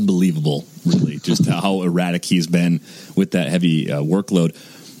 Unbelievable, really, just how erratic he's been with that heavy workload.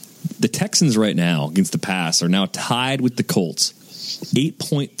 The Texans right now against the pass are now tied with the Colts.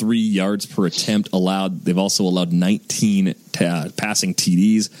 8.3 yards per attempt allowed. They've also allowed 19 passing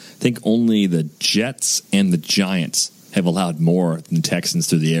TDs. I think only the Jets and the Giants have allowed more than Texans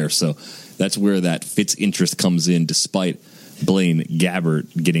through the air. So that's where that Fitz interest comes in, despite Blaine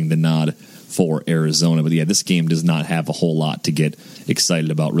Gabbert getting the nod for Arizona. But yeah, this game does not have a whole lot to get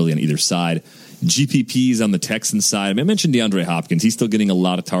excited about really on either side. GPPs on the Texans side. I mentioned DeAndre Hopkins. He's still getting a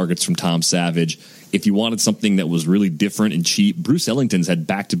lot of targets from Tom Savage. If you wanted something that was really different and cheap, Bruce Ellington's had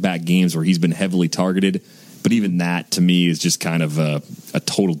back-to-back games where he's been heavily targeted. But even that, to me, is just kind of a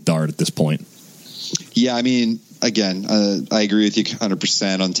total dart at this point. Yeah, again, I agree with you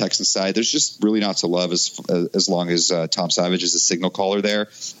 100% on the Texans side. There's just really not to love as long as Tom Savage is a signal caller there.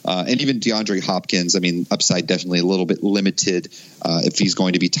 And even DeAndre Hopkins, upside definitely a little bit limited if he's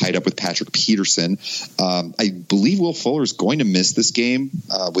going to be tied up with Patrick Peterson. I believe Will Fuller is going to miss this game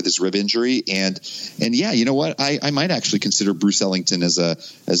with his rib injury. And yeah, you know what? I might actually consider Bruce Ellington as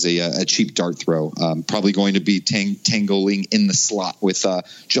a cheap dart throw. Probably going to be tangling in the slot with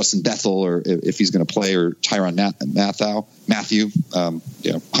Justin Bethel, or if he's going to play, or Tyrann Matthew,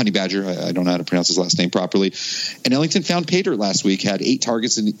 Honey Badger. I don't know how to pronounce his last name properly. And Ellington found pay dirt last week, had 8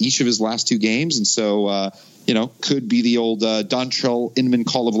 targets in each of his last 2 games. And so, could be the old Dontrell Inman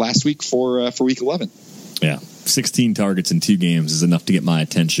call of last week for week 11. Yeah. 16 targets in 2 games is enough to get my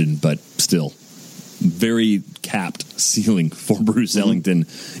attention, but still very capped ceiling for Bruce Ellington,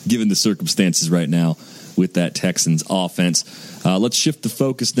 given the circumstances right now with that Texans offense. Let's shift the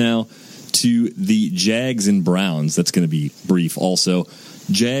focus now to the Jags and Browns. That's going to be brief also.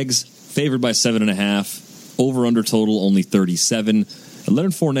 Jags favored by 7.5. Over-under total only 37.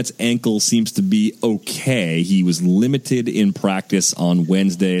 Leonard Fournette's ankle seems to be okay. He was limited in practice on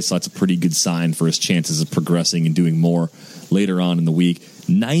Wednesday, so that's a pretty good sign for his chances of progressing and doing more later on in the week.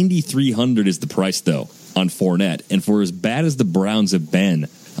 9,300 is the price, though, on Fournette. And for as bad as the Browns have been,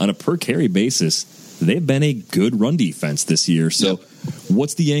 on a per-carry basis, they've been a good run defense this year. So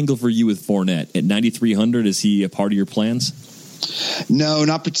what's the angle for you with Fournette? At 9,300, is he a part of your plans? No,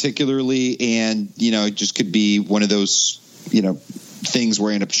 not particularly. And, it just could be one of those, things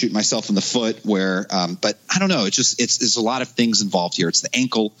where I end up shooting myself in the foot where, but I don't know. It's a lot of things involved here. It's the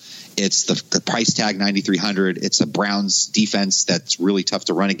ankle. It's the price tag, 9,300. It's a Browns defense that's really tough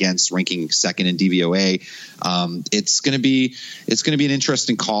to run against, ranking second in DVOA. It's going to be an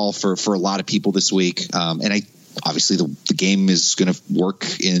interesting call for a lot of people this week. And obviously the game is going to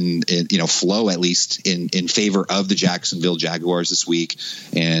work in flow, at least in favor of the Jacksonville Jaguars this week.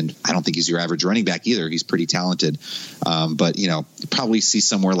 And I don't think he's your average running back either. He's pretty talented. But you probably see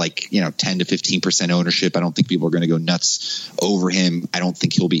somewhere like 10 to 15% ownership. I don't think people are going to go nuts over him. I don't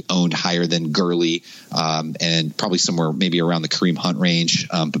think he'll be owned higher than Gurley, and probably somewhere maybe around the Kareem Hunt range.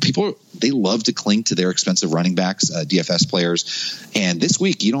 But people, they love to cling to their expensive running backs, DFS players. And this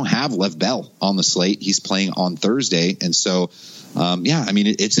week you don't have Lev Bell on the slate. He's playing on Thursday. And so,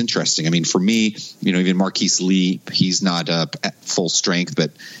 it's interesting. For me, even Marquise Lee, he's not at full strength,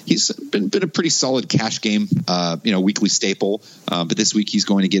 but he's been a pretty solid cash game, weekly staple. But this week he's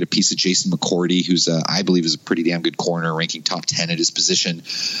going to get a piece of Jason McCourty, who's I believe is a pretty damn good corner, ranking top 10 at his position.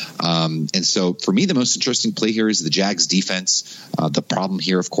 And so for me, the most interesting play here is the Jags defense. The problem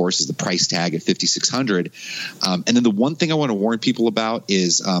here, of course, is the price tag at 5,600. And then the one thing I want to warn people about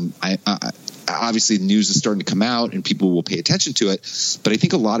is obviously the news is starting to come out and people will pay attention to it, but I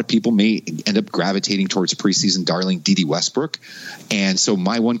think a lot of people may end up gravitating towards a preseason darling, D.D. Westbrook. And so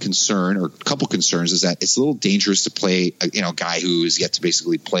my one concern, or a couple concerns, is that it's a little dangerous to play a guy who is yet to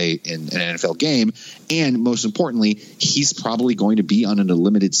basically play in an NFL game. And most importantly, he's probably going to be on a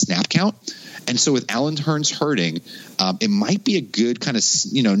limited snap count. And so with Allen Hurns hurting, it might be a good kind of,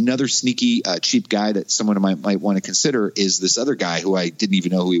 another sneaky, cheap guy that someone might want to consider is this other guy who I didn't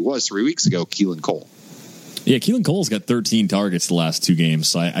even know who he was 3 weeks ago, Keelan Cole. Yeah, Keelan Cole's got 13 targets the last 2 games,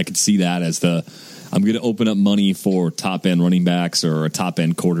 so I could see that as I'm going to open up money for top-end running backs or a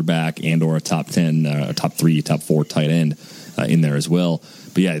top-end quarterback and or a top 10, top 3, top 4 tight end in there as well.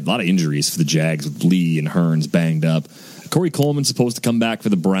 But yeah, a lot of injuries for the Jags with Lee and Hurns banged up. Corey Coleman's supposed to come back for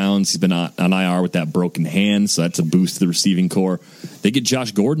the Browns. He's been on IR with that broken hand, so that's a boost to the receiving core. They get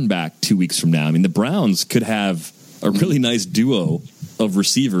Josh Gordon back 2 weeks from now. I mean, the Browns could have a really nice duo of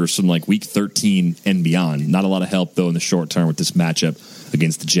receivers from like week 13 and beyond. Not a lot of help, though, in the short term with this matchup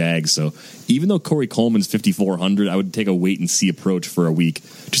against the Jags. So even though Corey Coleman's 5,400, I would take a wait-and-see approach for a week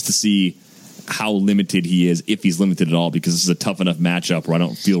just to see how limited he is, if he's limited at all, because this is a tough enough matchup where I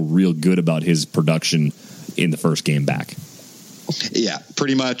don't feel real good about his production in the first game back. Yeah,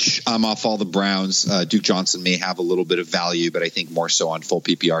 pretty much. I'm off all the Browns. Duke Johnson may have a little bit of value, but I think more so on full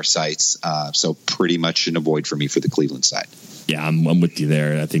PPR sites. So pretty much an avoid for me for the Cleveland side. Yeah, I'm with you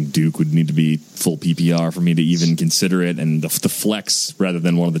there. I think Duke would need to be full PPR for me to even consider it, and the flex rather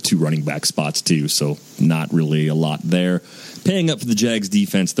than one of the 2 running back spots too. So not really a lot there. Paying up for the Jags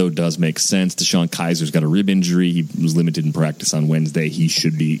defense, though, does make sense. Deshaun Kaiser's got a rib injury. He was limited in practice on Wednesday. He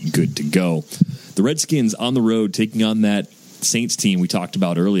should be good to go. The Redskins on the road taking on that Saints team we talked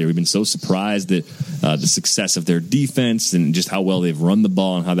about earlier. We've been so surprised at the success of their defense and just how well they've run the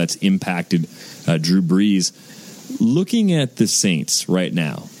ball and how that's impacted Drew Brees. Looking at the Saints right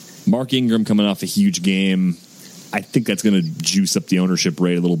now, Mark Ingram coming off a huge game, I think that's going to juice up the ownership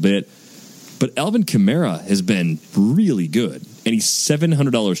rate a little bit. But Alvin Kamara has been really good, and he's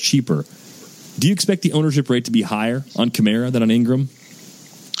 $700 cheaper. Do you expect the ownership rate to be higher on Kamara than on Ingram?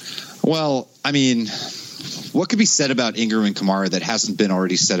 Well, I mean, what could be said about Ingram and Kamara that hasn't been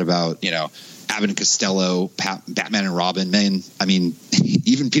already said about, Abbott and Costello, Batman and Robin? Man, I mean,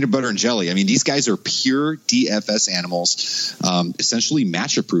 even peanut butter and jelly. I mean, these guys are pure DFS animals, essentially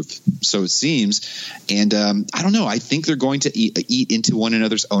matchup proof, so it seems. And I don't know. I think they're going to eat into one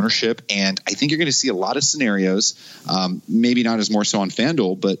another's ownership, and I think you're going to see a lot of scenarios, maybe not as more so on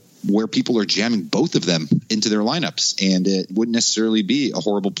FanDuel, but where people are jamming both of them into their lineups, and it wouldn't necessarily be a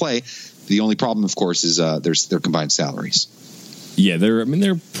horrible play. The only problem, of course, is their combined salaries. Yeah, they're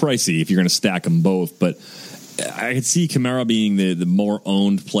pricey if you're going to stack them both, but I could see Kamara being the more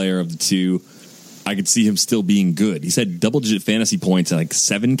owned player of the two. I could see him still being good. He's had double-digit fantasy points in like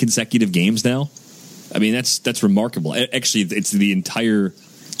 7 consecutive games now. I mean, that's remarkable. Actually, it's the entire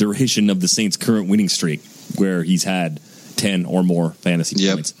duration of the Saints' current winning streak where he's had 10 or more fantasy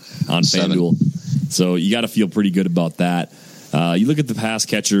points on 7. FanDuel. So you got to feel pretty good about that. You look at the pass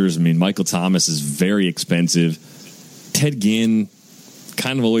catchers. I mean, Michael Thomas is very expensive. Ted Ginn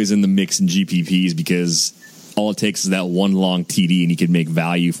kind of always in the mix in GPPs because all it takes is that one long TD and you can make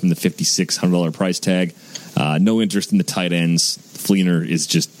value from the $5,600 price tag. No interest in the tight ends. Fleener is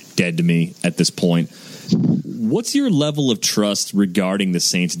just dead to me at this point. What's your level of trust regarding the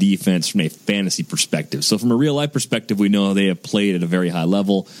Saints defense from a fantasy perspective? So from a real life perspective, we know they have played at a very high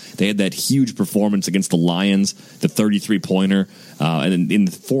level. They had that huge performance against the Lions, the 33-pointer. And in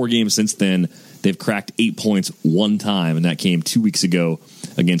the 4 games since then, they've cracked 8 points one time, and that came 2 weeks ago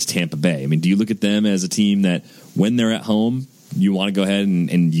against Tampa Bay. I mean, do you look at them as a team that when they're at home, you want to go ahead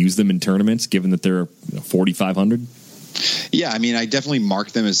and use them in tournaments, given that they're 4,500? Yeah, I mean, I definitely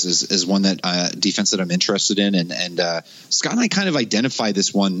mark them as one that defense that I'm interested in, and Scott and I kind of identified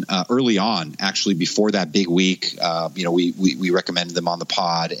this one early on, actually before that big week. We recommended them on the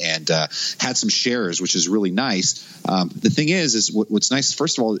pod and had some shares, which is really nice. The thing is what's nice,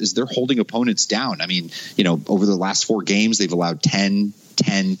 first of all, is they're holding opponents down. I mean, over the last 4 games, they've allowed 10,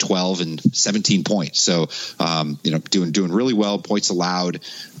 12, and 17 points. So, doing really well, points allowed.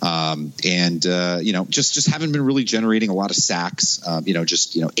 Just haven't been really generating a lot of sacks,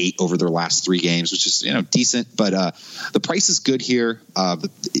 8 over their last 3 games, which is, decent, but the price is good here.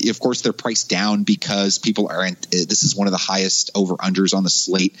 Of course they're priced down because people this is one of the highest over unders on the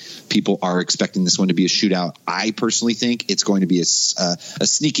slate. People are expecting this one to be a shootout. I personally think it's going to be a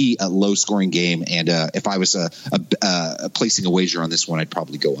sneaky, low scoring game. And if I was placing a wager on this one, I'd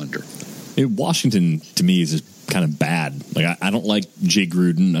probably go under. Washington to me is just kind of bad. Like I don't like Jay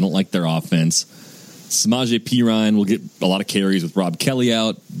Gruden. I don't like their offense. Samaje Perine will get a lot of carries with Rob Kelly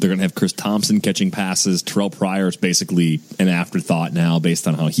out. They're going to have Chris Thompson catching passes. Terrell Pryor is basically an afterthought now based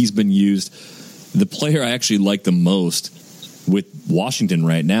on how he's been used. The player I actually like the most with Washington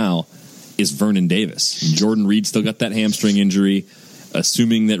right now is Vernon Davis. Jordan Reed still got that hamstring injury.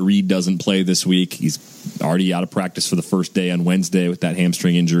 Assuming that Reed doesn't play this week, he's already out of practice for the first day on Wednesday with that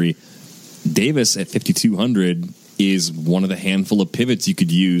hamstring injury. Davis at 5,200 is one of the handful of pivots you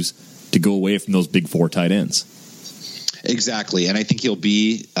could use to go away from those big four tight ends. Exactly. And I think he'll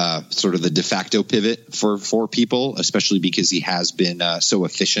be sort of the de facto pivot for people, especially because he has been so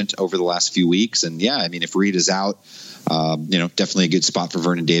efficient over the last few weeks. And yeah, I mean, if Reed is out, definitely a good spot for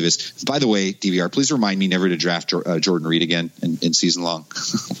Vernon Davis. By the way, DVR, please remind me never to draft Jordan Reed again in season long.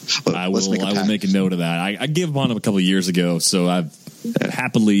 I will make a note of that. I gave up on him a couple of years ago, so I've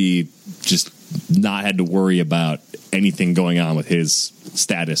happily just not had to worry about anything going on with his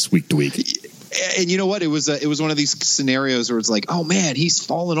status week to week. And you know what? It was one of these scenarios where it's like, oh man, he's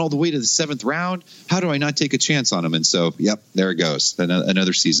fallen all the way to the 7th round. How do I not take a chance on him? And so, yep, there it goes.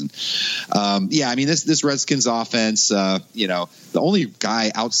 Another season. I mean, this Redskins offense, the only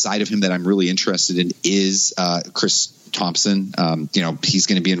guy outside of him that I'm really interested in is Chris Thompson. He's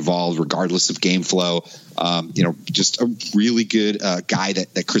going to be involved regardless of game flow. Just a really good guy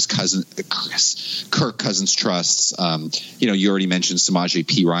that Kirk Cousins trusts. You already mentioned Samaje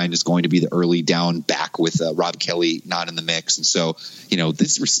Perine is going to be the early down back with Rob Kelly not in the mix, and so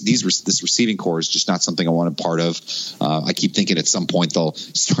this receiving core is just not something I want a part of. I keep thinking at some point they'll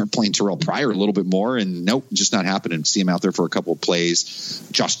start playing Terrell Pryor a little bit more, and nope, just not happening. See him out there for a couple of plays.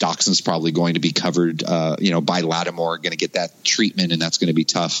 Josh Doxson's probably going to be covered, by Lattimore, going to get that treatment, and that's going to be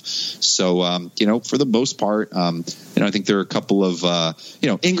tough. So, for the most part, I think there are a couple of,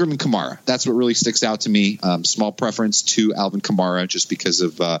 Ingram and Kamara. That's what really sticks out to me. Small preference to Alvin Kamara just because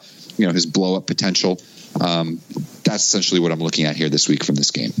of, his blow up potential. That's essentially what I'm looking at here this week from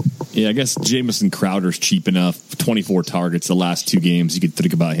this game. Yeah, I guess Jamison Crowder's cheap enough. 24 targets the last 2 games. You could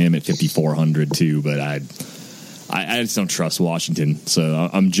think about him at 5,400 too, but I just don't trust Washington. So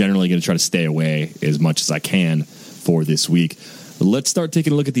I'm generally going to try to stay away as much as I can for this week. Let's start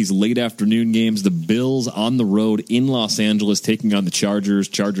taking a look at these late afternoon games. The Bills on the road in Los Angeles taking on the Chargers.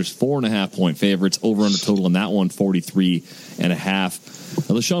 Chargers 4.5-point favorites. Over under total in that one, 43.5.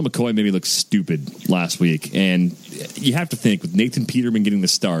 LaShawn McCoy made me look stupid last week. And you have to think with Nathan Peterman getting the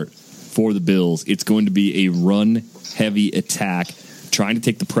start for the Bills, it's going to be a run-heavy attack, trying to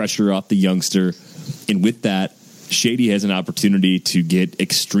take the pressure off the youngster. And with that, Shady has an opportunity to get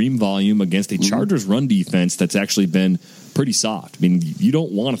extreme volume against a Chargers run defense that's actually been pretty soft. I mean, you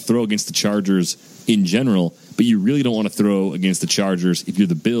don't want to throw against the Chargers in general, but you really don't want to throw against the Chargers if you're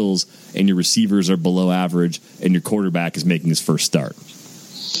the Bills and your receivers are below average and your quarterback is making his first start.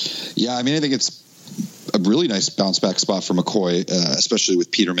 Yeah, I mean, I think it's a really nice bounce back spot for McCoy, especially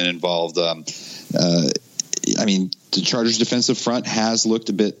with Peterman involved. The Chargers defensive front has looked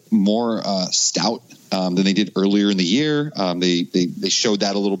a bit more stout than they did earlier in the year. They showed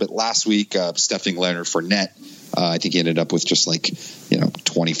that a little bit last week, stuffing Leonard Fournette. I think he ended up with just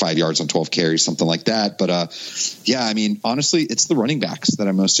 25 yards on 12 carries, something like that. But honestly, it's the running backs that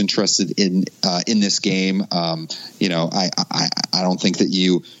I'm most interested in this game. I don't think that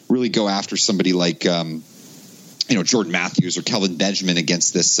you really go after somebody like Jordan Matthews or Kelvin Benjamin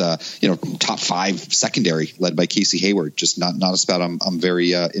against this top 5 secondary led by Casey Hayward. Just not a spot I'm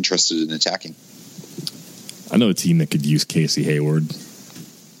very interested in attacking. I know a team that could use Casey Hayward.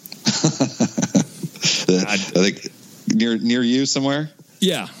 I think near you somewhere.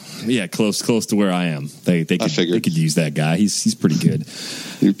 Yeah, close to where I am. They could use that guy. He's pretty good.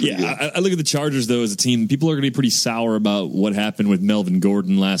 I look at the Chargers though as a team. People are going to be pretty sour about what happened with Melvin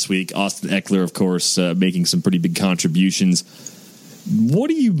Gordon last week. Austin Eckler, of course, making some pretty big contributions. What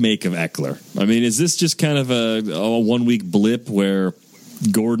do you make of Eckler? I mean, is this just kind of a 1 week blip where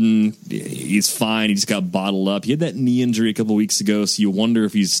Gordon is fine? He just got bottled up. He had that knee injury a couple weeks ago, so you wonder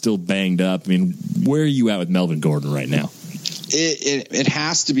if he's still banged up. I mean, where are you at with Melvin Gordon right now? It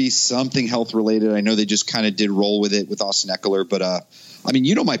has to be something health related. I know they just kind of did roll with it with Austin Eckler, but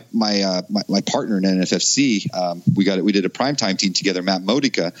my partner in NFFC, we did a primetime team together, Matt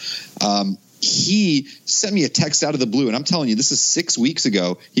Modica. He sent me a text out of the blue, and I'm telling you, this is 6 weeks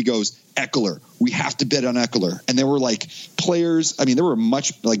ago. He goes, Eckler, we have to bet on Eckler. And there were players, there were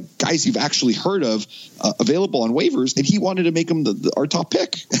guys you've actually heard of available on waivers, and he wanted to make him our top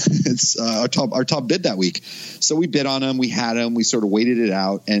pick. It's our top bid that week. So we bid on him, we had him, we sort of waited it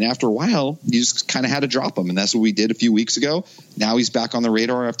out, and after a while, you just kind of had to drop him, and that's what we did a few weeks ago. Now he's back on the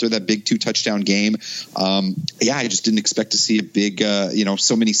radar after that big 2-touchdown game. I just didn't expect to see a big,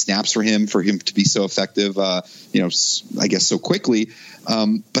 so many snaps for him for him to be so effective, I guess so quickly.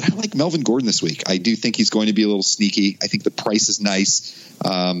 But I like Melvin Gordon this week. I do think he's going to be a little sneaky. I think the price is nice,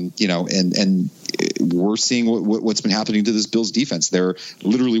 and we're seeing what's been happening to this Bills defense. They're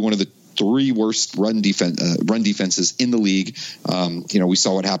literally one of the 3 worst run defenses in the league. We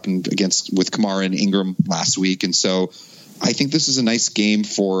saw what happened with Kamara and Ingram last week, and so I think this is a nice game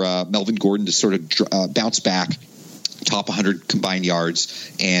for Melvin Gordon to sort of bounce back, top 100 combined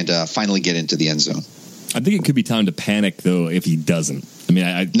yards, and finally get into the end zone. I think it could be time to panic, though, if he doesn't. I mean,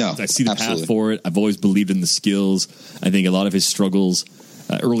 I see the path for it. I've always believed in the skills. I think a lot of his struggles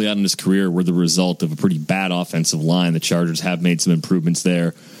early on in his career were the result of a pretty bad offensive line. The Chargers have made some improvements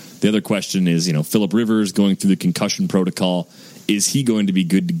there. The other question is, Phillip Rivers going through the concussion protocol. Is he going to be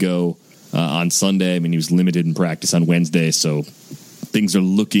good to go on Sunday? I mean, he was limited in practice on Wednesday, so things are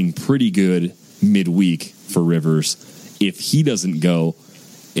looking pretty good midweek for Rivers. If he doesn't go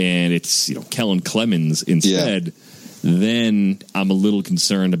and it's, Kellen Clemens instead, then I'm a little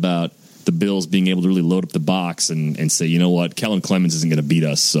concerned about the Bills being able to really load up the box and say, you know what, Kellen Clemens isn't going to beat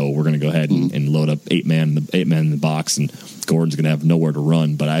us, so we're going to go ahead and load up eight man in the box, and Gordon's going to have nowhere to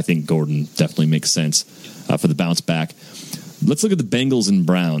run. But I think Gordon definitely makes sense for the bounce back. Let's look at the Bengals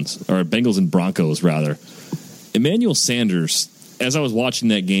and Broncos rather. Emmanuel Sanders, as I was watching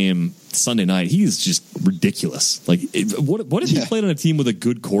that game Sunday night, he is just ridiculous. Like, what if he played on a team with a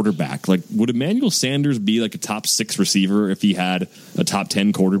good quarterback? Like, would Emmanuel Sanders be like a top 6 receiver if he had a top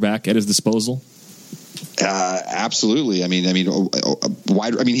 10 quarterback at his disposal? Absolutely. I mean,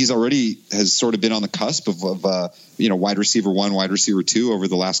 he's already has sort of been on the cusp of wide receiver 1, wide receiver 2 over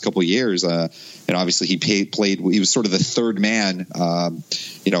the last couple of years. And obviously he played. He was sort of the third man,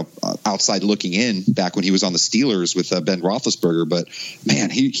 outside looking in back when he was on the Steelers with Ben Roethlisberger. But man,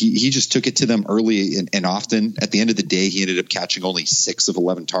 he just took it to them early and often. At the end of the day, he ended up catching only 6 of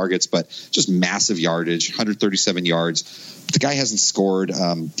 11 targets, but just massive yardage, 137 yards. The guy hasn't scored,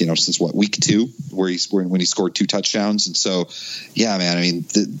 since week 2, when he scored 2 touchdowns. And so, yeah, man, I mean,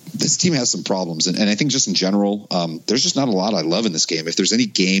 this team has some problems. And I think just in general, there's just not a lot I love in this game. If there's any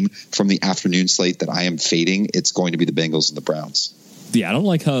game from the afternoon slate that I am fading, it's going to be the Bengals and the Browns. Yeah, I don't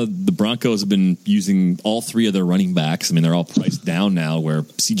like how the Broncos have been using all 3 of their running backs. I mean, they're all priced down now, where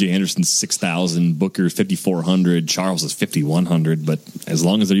C.J. Anderson's $6,000, Booker's $5,400, Charles is $5,100. But as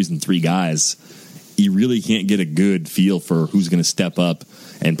long as they're using 3 guys, you really can't get a good feel for who's going to step up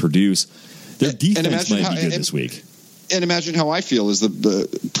and produce. Their defense might be good this week. And imagine how I feel as the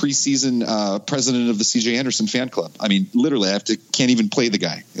preseason president of the C.J. Anderson fan club. I mean, literally, can't even play the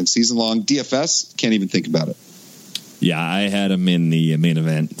guy. And season-long DFS, can't even think about it. Yeah, I had him in the main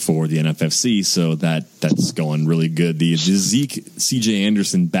event for the NFFC, so that's going really good. The Zeke C.J.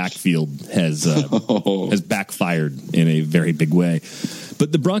 Anderson backfield has backfired in a very big way.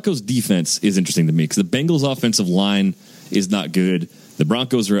 But the Broncos' defense is interesting to me because the Bengals' offensive line is not good. The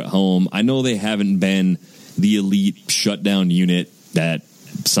Broncos are at home. I know they haven't been the elite shutdown unit that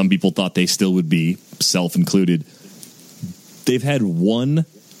some people thought they still would be, self included. They've had 1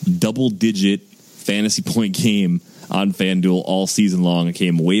 double-digit fantasy point game on FanDuel all season long. It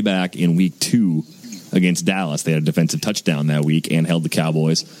came way back in week 2 against Dallas. They had a defensive touchdown that week and held the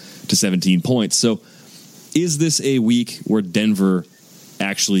Cowboys to 17 points. So is this a week where Denver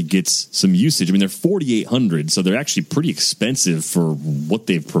actually gets some usage? I mean, they're 4,800, so they're actually pretty expensive for what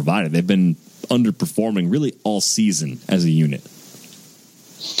they've provided. They've been underperforming really all season as a unit.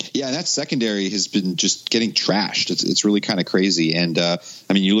 Yeah, and that secondary has been just getting trashed. It's really kind of crazy. And,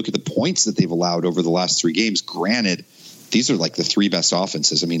 you look at the points that they've allowed over the last 3 games. Granted, these are like the 3 best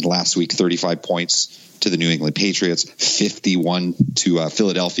offenses. I mean, last week, 35 points to the New England Patriots, 51 to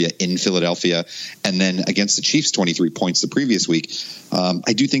Philadelphia in Philadelphia, and then against the Chiefs, 23 points the previous week.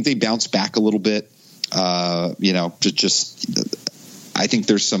 I do think they bounce back a little bit. I think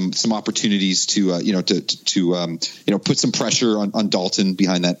there's some opportunities to put some pressure on Dalton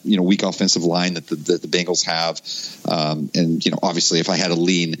behind that weak offensive line that the Bengals have, and obviously if I had a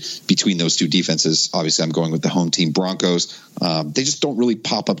lean between those 2 defenses, obviously I'm going with the home team Broncos. They just don't really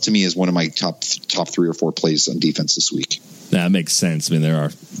pop up to me as one of my top 3 or 4 plays on defense this week. That makes sense. I mean, there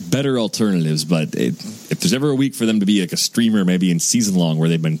are better alternatives, but if there's ever a week for them to be like a streamer, maybe in season long where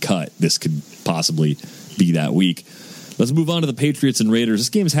they've been cut, this could possibly be that week. Let's move on to the Patriots and Raiders. This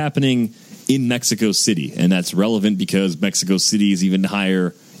game is happening in Mexico City, and that's relevant because Mexico City is even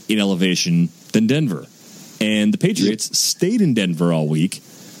higher in elevation than Denver. And the Patriots stayed in Denver all week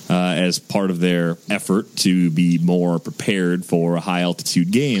as part of their effort to be more prepared for a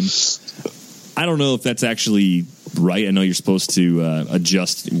high-altitude game. I don't know if that's actually right. I know you're supposed to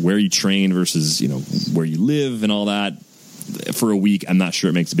adjust where you train versus where you live and all that. for a week, I'm not sure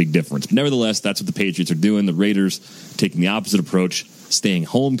it makes a big difference. But nevertheless, that's what the Patriots are doing. The Raiders taking the opposite approach, staying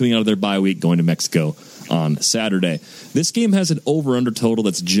home, coming out of their bye week, going to Mexico on Saturday. This game has an over-under total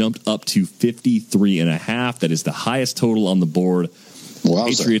that's jumped up to 53.5. That is the highest total on the board.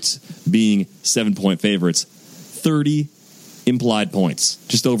 Wowza. Patriots being 7-point favorites. 30 implied points,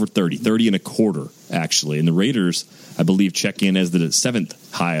 just over 30 and a quarter, actually. And the Raiders, I believe, check in as the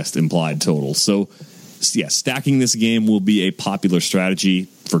 7th highest implied total. So, yeah, stacking this game will be a popular strategy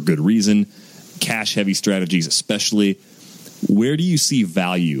for good reason. Cash-heavy strategies especially. Where do you see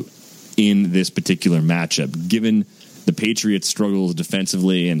value in this particular matchup, given the Patriots' struggles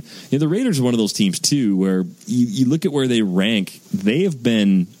defensively? And the Raiders are one of those teams, too, where you look at where they rank. They have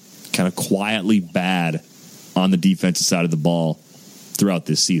been kind of quietly bad on the defensive side of the ball throughout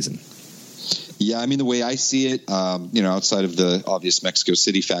this season. Yeah, I mean, the way I see it, outside of the obvious Mexico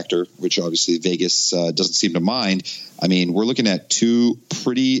City factor, which obviously Vegas doesn't seem to mind, I mean, we're looking at two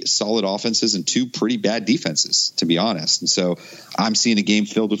pretty solid offenses and two pretty bad defenses, to be honest. And so I'm seeing a game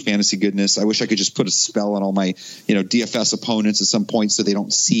filled with fantasy goodness. I wish I could just put a spell on all my, DFS opponents at some point so they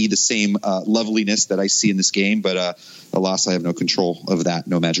don't see the same loveliness that I see in this game. But alas, I have no control of that,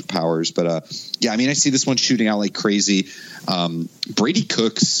 no magic powers. But I mean, I see this one shooting out like crazy. Brady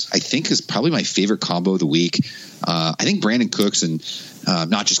Cooks, I think, is probably my favorite combo of the week. I think Brandon Cooks, and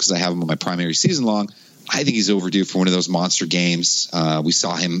not just because I have him on my primary season long, I think he's overdue for one of those monster games. We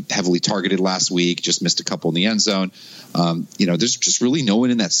saw him heavily targeted last week, just missed a couple in the end zone. There's just really no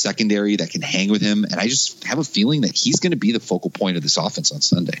one in that secondary that can hang with him. And I just have a feeling that he's going to be the focal point of this offense on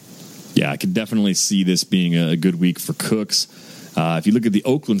Sunday. Yeah, I could definitely see this being a good week for Cooks. If you look at the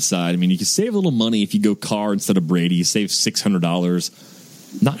Oakland side, I mean, you can save a little money if you go Carr instead of Brady. You save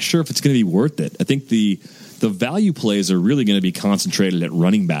 $600. Not sure if it's going to be worth it. I think the value plays are really going to be concentrated at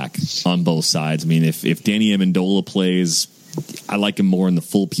running back on both sides. I mean, if Danny Amendola plays, I like him more in the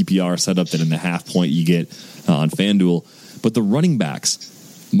full PPR setup than in the half point you get on FanDuel. But the running backs,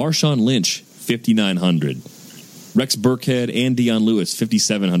 Marshawn Lynch, 5,900. Rex Burkhead and Deion Lewis,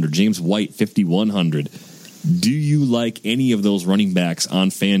 5,700. James White, 5,100. Do you like any of those running backs on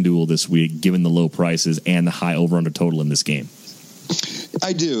FanDuel this week, given the low prices and the high over-under total in this game?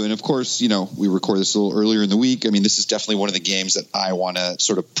 I do. And of course, we record this a little earlier in the week. I mean, this is definitely one of the games that I want to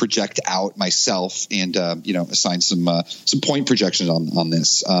sort of project out myself and, assign some point projections on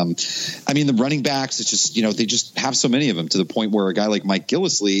this. I mean, the running backs, it's just, they just have so many of them to the point where a guy like Mike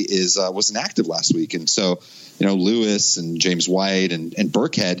Gillislee wasn't active last week. And so, Lewis and James White and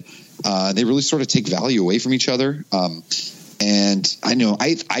Burkhead, they really sort of take value away from each other. And I know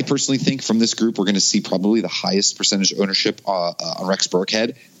I personally think from this group, we're going to see probably the highest percentage ownership on Rex Burkhead.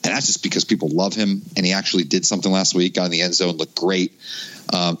 And that's just because people love him. And he actually did something last week, got in the end zone, looked great.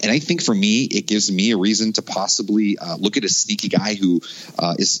 And I think for me, it gives me a reason to possibly look at a sneaky guy who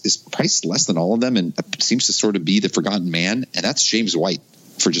is priced less than all of them and seems to sort of be the forgotten man. And that's James White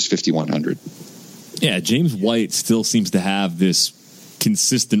for just 5,100. Yeah, James White still seems to have this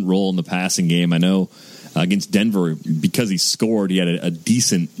consistent role in the passing game. I know against Denver, because he scored, he had a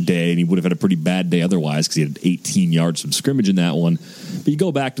decent day, and he would have had a pretty bad day otherwise because he had 18 yards from scrimmage in that one. But you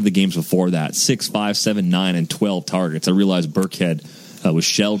go back to the games before that, 6, 5, 7, 9, and 12 targets. I realize Burkhead was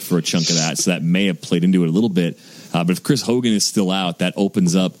shelled for a chunk of that, so that may have played into it a little bit. But if Chris Hogan is still out, that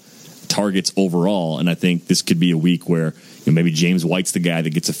opens up targets overall, and I think this could be a week where maybe James White's the guy that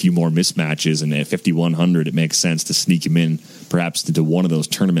gets a few more mismatches, and at 5,100 it makes sense to sneak him in perhaps into one of those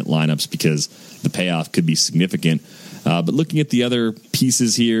tournament lineups because the payoff could be significant. But looking at the other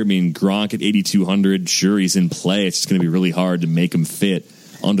pieces here, I mean, Gronk at 8,200, sure, he's in play. It's just going to be really hard to make him fit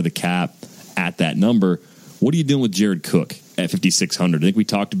under the cap at that number. What are you doing with Jared Cook at 5,600? I think we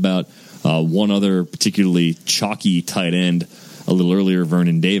talked about one other particularly chalky tight end a little earlier,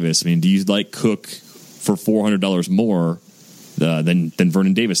 Vernon Davis. I mean, do you like Cook for $400 more than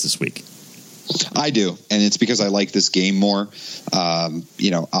Vernon Davis this week? I do, and it's because I like this game more. He had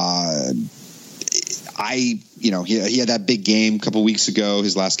that big game a couple weeks ago.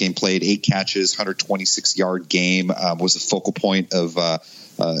 His last game played, 8 catches, 126-yard game, was the focal point of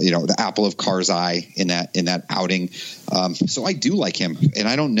the apple of Carr's eye in that outing. So I do like him, and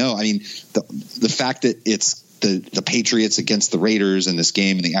I don't know. I mean, the fact that it's the Patriots against the Raiders in this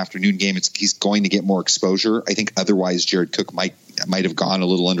game, in the afternoon game, he's going to get more exposure. I think otherwise Jared Cook might have gone a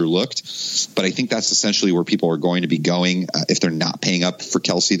little underlooked, but I think that's essentially where people are going to be going. If they're not paying up for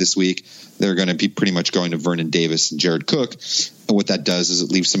Kelsey this week, they're going to be pretty much going to Vernon Davis and Jared Cook. And what that does is it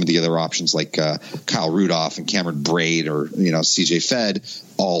leaves some of the other options like Kyle Rudolph and Cameron Braid or, CJ Fed,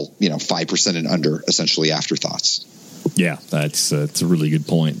 all, 5% and under, essentially afterthoughts. Yeah, that's a really good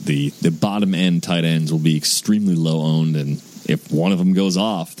point. The bottom end tight ends will be extremely low owned, and if one of them goes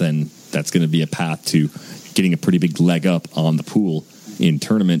off, then that's going to be a path to getting a pretty big leg up on the pool in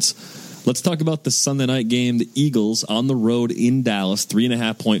tournaments. Let's talk about the Sunday night game. The Eagles on the road in Dallas,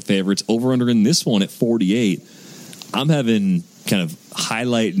 3.5-point favorites. Over under in this one at 48. I'm having kind of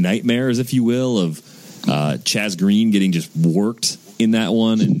highlight nightmares, if you will, of Chaz Green getting just worked in that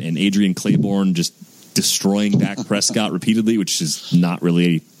one, and Adrian Claiborne just destroying Dak Prescott repeatedly, which is not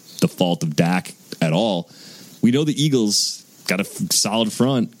really the fault of Dak at all. We know the Eagles got a solid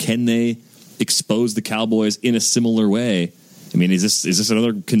front. Can they expose the Cowboys in a similar way? I mean, is this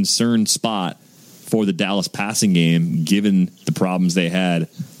another concern spot for the Dallas passing game, given the problems they had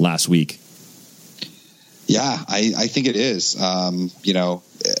last week? Yeah, I think it is. I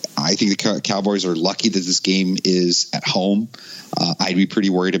think the Cowboys are lucky that this game is at home. I'd be pretty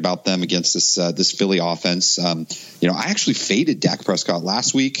worried about them against this Philly offense. I actually faded Dak Prescott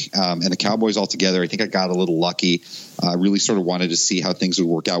last week, and the Cowboys altogether. I think I got a little lucky. Really sort of wanted to see how things would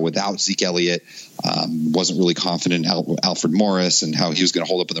work out without Zeke Elliott. Wasn't really confident in Alfred Morris and how he was going to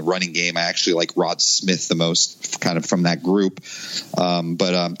hold up in the running game. I actually like Rod Smith the most, kind of from that group.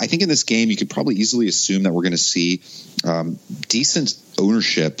 But I think in this game, you could probably easily assume that we're going to see decent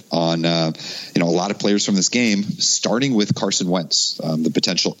ownership on a lot of players from this game, starting with Carson Wentz, the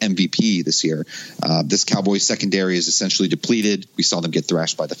potential MVP this year. This Cowboys secondary is essentially depleted. We saw them get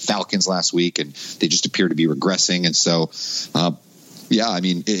thrashed by the Falcons last week, and they just appear to be regressing. And so,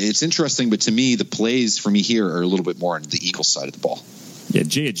 it's interesting. But to me, the plays for me here are a little bit more on the Eagles side of the ball. Yeah,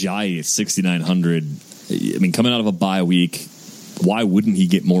 Jay Ajayi at 6,900. I mean, coming out of a bye week, why wouldn't he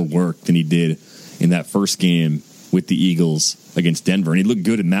get more work than he did in that first game with the Eagles against Denver? And he looked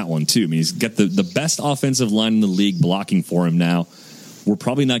good in that one, too. I mean, he's got the best offensive line in the league blocking for him now. We're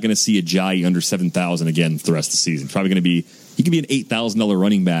probably not going to see Ajayi under 7,000 again for the rest of the season. Probably going to be, he could be an $8,000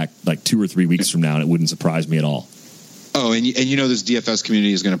 running back like 2 or 3 weeks from now, and it wouldn't surprise me at all. Oh, and this DFS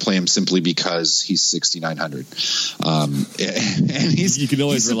community is going to play him simply because he's 6,900. And you can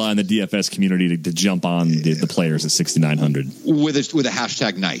always rely on the DFS community to jump on the players at 6,900 with a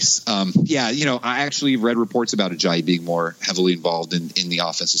hashtag nice. I actually read reports about Ajayi being more heavily involved in the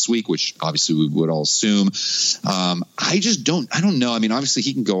offense this week, which obviously we would all assume. I don't know. I mean, obviously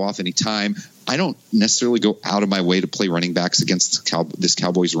he can go off anytime. I don't necessarily go out of my way to play running backs against this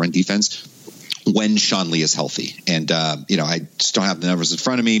Cowboys run defense when Sean Lee is healthy. And, I just don't have the numbers in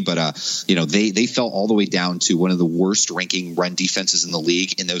front of me, but, they fell all the way down to one of the worst ranking run defenses in the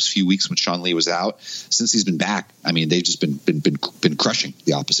league in those few weeks when Sean Lee was out. Since he's been back, I mean, they've just been crushing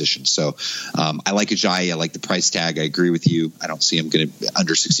the opposition. So, I like Ajayi. I like the price tag. I agree with you. I don't see him going to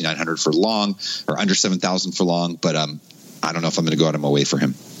under 6,900 for long or under 7,000 for long, but, I don't know if I'm going to go out of my way for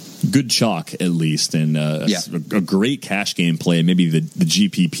him. Good chalk, at least, and a great cash game play. Maybe the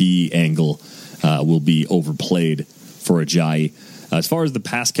GPP angle will be overplayed for Ajayi. As far as the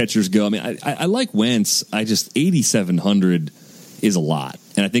pass catchers go, I mean, I like Wentz. 8,700 is a lot.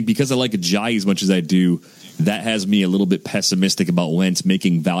 And I think because I like Ajayi as much as I do, that has me a little bit pessimistic about Wentz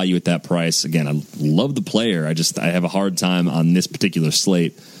making value at that price. Again, I love the player. I have a hard time on this particular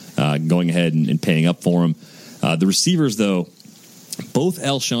slate going ahead and paying up for him. The receivers, though, both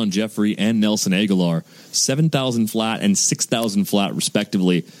Alshon Jeffrey and Nelson Aguilar, 7,000 flat and 6,000 flat,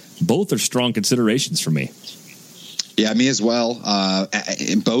 respectively. Both are strong considerations for me. Yeah, me as well.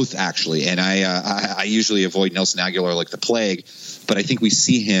 Both, actually. And I usually avoid Nelson Aguilar like the plague, but I think we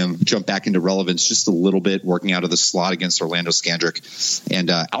see him jump back into relevance just a little bit, working out of the slot against Orlando Scandrick. And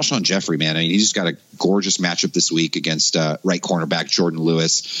Alshon Jeffrey, man, I mean, he just got a gorgeous matchup this week against right cornerback Jordan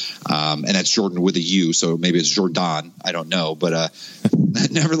Lewis. And that's Jordan with a U, so maybe it's Jordan. I don't know. But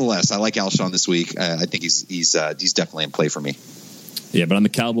nevertheless, I like Alshon this week. I think he's definitely in play for me. Yeah, but on the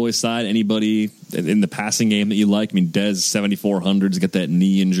Cowboys side, anybody in the passing game that you like? I mean, Dez, 7,400's got that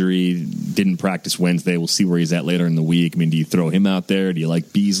knee injury, didn't practice Wednesday. We'll see where he's at later in the week. I mean, do you throw him out there? Do you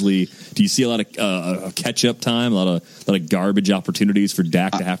like Beasley? Do you see a lot of catch-up time, a lot of garbage opportunities for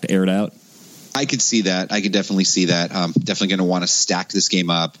Dak to have to air it out? I could see that. I could definitely see that. Definitely going to want to stack this game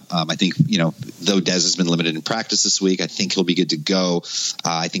up. I think, though Dez has been limited in practice this week, I think he'll be good to go.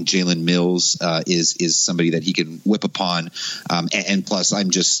 I think Jalen Mills is somebody that he can whip upon. And plus, I'm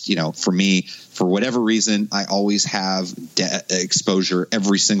just, for me, for whatever reason, I always have exposure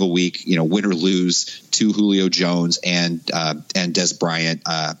every single week, win or lose, to Julio Jones and Dez Bryant.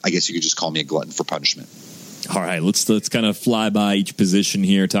 I guess you could just call me a glutton for punishment. All right, let's kind of fly by each position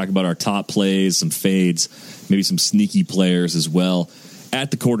here, talk about our top plays, some fades, maybe some sneaky players as well. At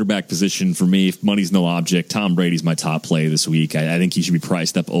the quarterback position, for me, if money's no object, Tom Brady's my top play this week. I think he should be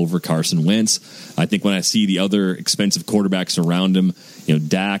priced up over Carson Wentz. I think when I see the other expensive quarterbacks around him,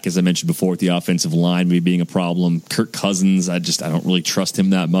 Dak, as I mentioned before, with the offensive line maybe being a problem, Kirk Cousins, I don't really trust him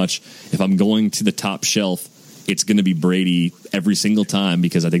that much. If I'm going to the top shelf, it's going to be Brady every single time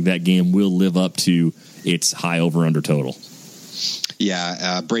because I think that game will live up to its high over-under total.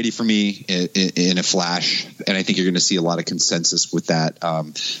 Yeah, Brady for me in a flash, and I think you're going to see a lot of consensus with that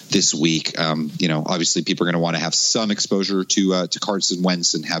this week. Obviously people are going to want to have some exposure to Carson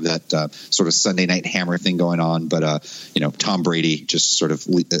Wentz and have that sort of Sunday night hammer thing going on, but Tom Brady just sort of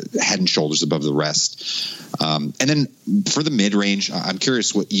head and shoulders above the rest. And then for the mid range, I'm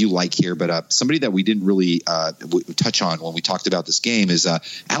curious what you like here, but somebody that we didn't really touch on when we talked about this game is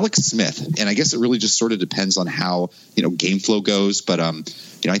Alex Smith, and I guess it really just sort of depends on how game flow goes. But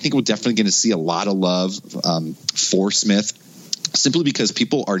I think we're definitely going to see a lot of love for Smith, simply because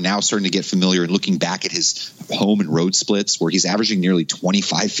people are now starting to get familiar and looking back at his home and road splits, where he's averaging nearly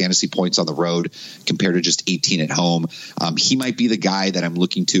 25 fantasy points on the road compared to just 18 at home. He might be the guy that I'm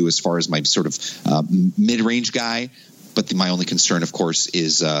looking to as far as my sort of mid-range guy. But my only concern, of course,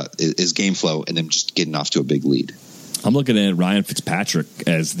 is game flow and then just getting off to a big lead. I'm looking at Ryan Fitzpatrick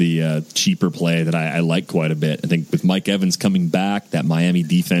as the cheaper play that I like quite a bit. I think with Mike Evans coming back, that Miami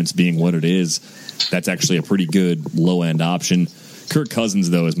defense being what it is, that's actually a pretty good low-end option. Kirk Cousins,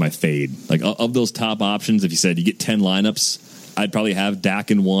 though, is my fade. Like, of those top options, if you said you get 10 lineups, I'd probably have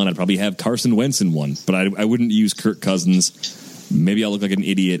Dak in one. I'd probably have Carson Wentz in one. But I wouldn't use Kirk Cousins. Maybe I'll look like an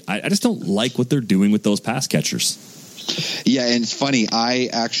idiot. I just don't like what they're doing with those pass catchers. Yeah, and it's funny. I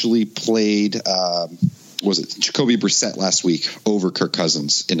actually played Jacoby Brissett last week over Kirk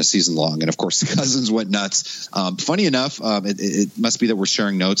Cousins in a season long. And of course, Cousins went nuts. Funny enough, it must be that we're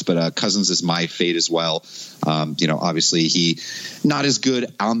sharing notes, but Cousins is my fade as well. Obviously he not as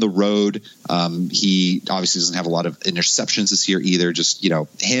good on the road. He obviously doesn't have a lot of interceptions this year either. Just,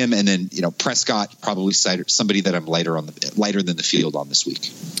 him. And then, Prescott, probably somebody that I'm lighter than the field on this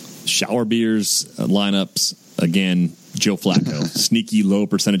week. Shower beers lineups. Again, Joe Flacco, sneaky low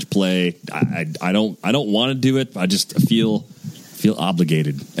percentage play. I don't want to do it. I just feel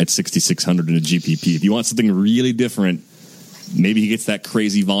obligated at 6,600 in a GPP. If you want something really different, maybe he gets that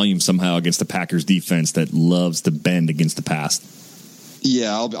crazy volume somehow against the Packers defense that loves to bend against the pass.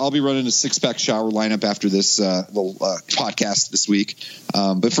 Yeah, I'll be running a 6-pack shower lineup after this little podcast this week.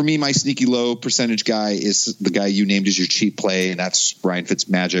 But for me, my sneaky low percentage guy is the guy you named as your cheap play, and that's Ryan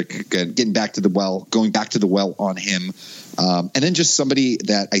Fitzmagic. Going back to the well on him. And then just somebody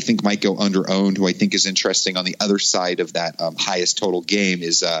that I think might go under-owned, who I think is interesting on the other side of that highest total game,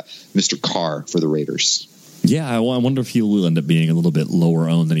 is Mr. Carr for the Raiders. Yeah, I wonder if he will end up being a little bit lower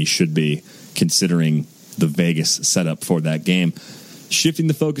owned than he should be, considering the Vegas setup for that game. Shifting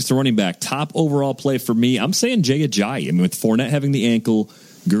the focus to running back, top overall play for me, I'm saying Jay Ajayi. I mean, with Fournette having the ankle,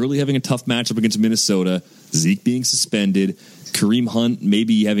 Gurley having a tough matchup against Minnesota, Zeke being suspended, Kareem Hunt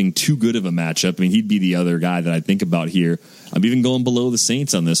maybe having too good of a matchup. I mean, he'd be the other guy that I think about here. I'm even going below the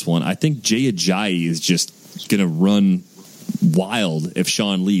Saints on this one. I think Jay Ajayi is just going to run wild if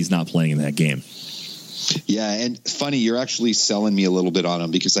Sean Lee's not playing in that game. Yeah, and funny, you're actually selling me a little bit on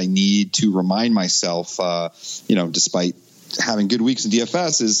him because I need to remind myself, despite having good weeks in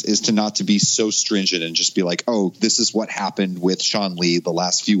DFS is to not to be so stringent and just be like, oh, this is what happened with Sean Lee the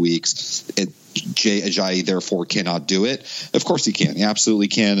last few weeks. Jay Ajayi therefore cannot do it. Of course he can. He absolutely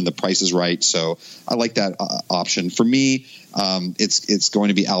can, and the price is right. So I like that option. For me, it's going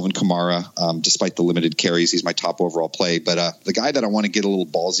to be Alvin Kamara. Despite the limited carries, he's my top overall play. But the guy that I want to get a little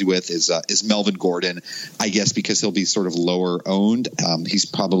ballsy with is Melvin Gordon. I guess because he'll be sort of lower owned, he's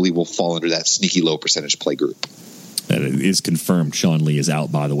probably will fall under that sneaky low percentage play group. That is confirmed. Sean Lee is out,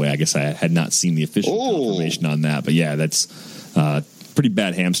 by the way. I guess I had not seen the official confirmation on that. But yeah, that's pretty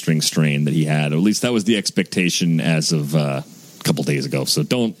bad hamstring strain that he had. Or at least that was the expectation as of a couple days ago. So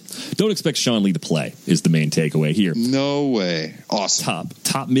don't expect Sean Lee to play is the main takeaway here. No way. Awesome.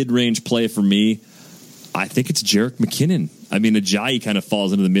 Top mid-range play for me, I think it's Jerick McKinnon. I mean, Ajayi kind of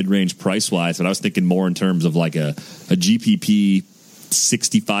falls into the mid-range price-wise, but I was thinking more in terms of like a GPP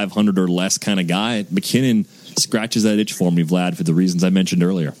 6,500 or less kind of guy. McKinnon scratches that itch for me, Vlad, for the reasons I mentioned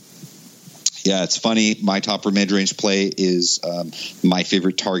earlier. Yeah, it's funny. My top or mid-range play is my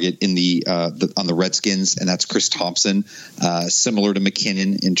favorite target in on the Redskins, and that's Chris Thompson. Similar to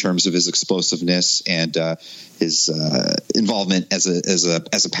McKinnon in terms of his explosiveness and his involvement as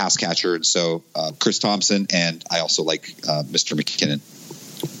a pass catcher. And so Chris Thompson, and I also like Mr. McKinnon.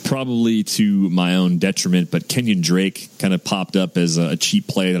 Probably to my own detriment, but Kenyon Drake kind of popped up as a cheap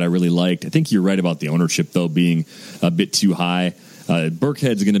play that I really liked. I think you're right about the ownership, though, being a bit too high.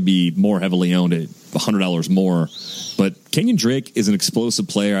 Burkhead's going to be more heavily owned at $100 more. But Kenyon Drake is an explosive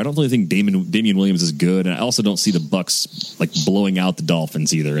player. I don't really think Damian Williams is good. And I also don't see the Bucs like blowing out the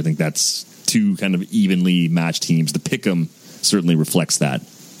Dolphins either. I think that's two kind of evenly matched teams. The pick'em certainly reflects that.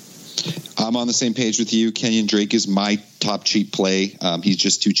 I'm on the same page with you. Kenyon Drake is my top cheap play. He's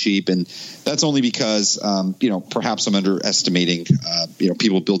just too cheap, and that's only because perhaps I'm underestimating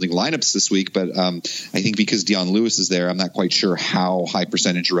people building lineups this week. But I think because Dion Lewis is there, I'm not quite sure how high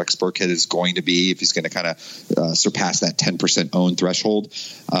percentage Rex Burkhead is going to be, if he's going to kind of surpass that 10% owned threshold.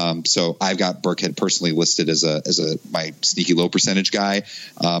 So I've got Burkhead personally listed as my sneaky low percentage guy.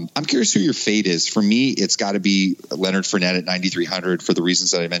 I'm curious who your fade is. For me, it's got to be Leonard Fournette at 9,300 for the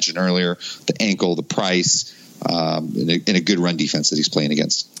reasons that I mentioned earlier: the ankle, the price, and a good run defense that he's playing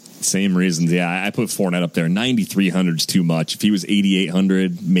against. Same reasons. Yeah, I put Fournette up there. 9,300 is too much. If he was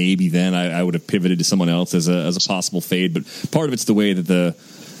 8,800, maybe then I would have pivoted to someone else as a possible fade. But part of it's the way that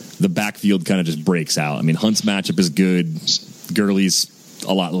the backfield kind of just breaks out. I mean, Hunt's matchup is good. Gurley's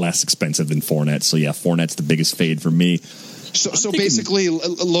a lot less expensive than Fournette. So, yeah, Fournette's the biggest fade for me. So basically,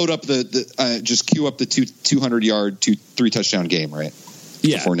 load up just queue up the 200-yard, 3-touchdown game, right?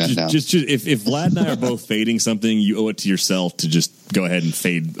 Yeah, just if Vlad and I are both fading something, you owe it to yourself to just go ahead and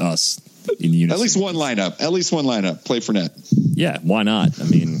fade us in unison. At least one lineup. Play Fournette. Yeah, why not? I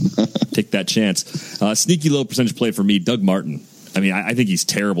mean, take that chance. Sneaky low percentage play for me, Doug Martin. I mean, I think he's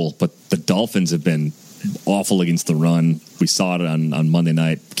terrible, but the Dolphins have been awful against the run. We saw it on Monday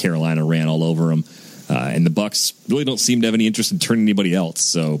night. Carolina ran all over him. And the Bucs really don't seem to have any interest in turning anybody else.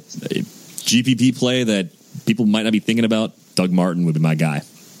 So GPP play that people might not be thinking about, Doug Martin would be my guy.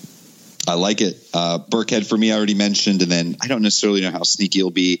 I like it. Burkhead for me, I already mentioned, and then I don't necessarily know how sneaky he'll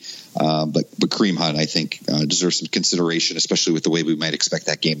be, but Kareem Hunt, I think, deserves some consideration, especially with the way we might expect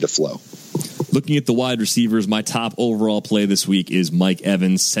that game to flow. Looking at the wide receivers, my top overall play this week is Mike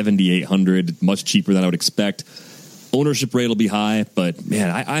Evans, 7,800, much cheaper than I would expect. Ownership rate will be high, but, man,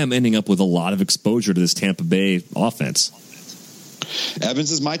 I am ending up with a lot of exposure to this Tampa Bay offense.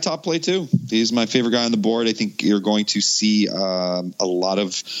 Evans is my top play too. He's my favorite guy on the board. I think you're going to see a lot of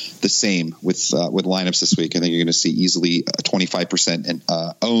the same with lineups this week. I think you're going to see easily 25% and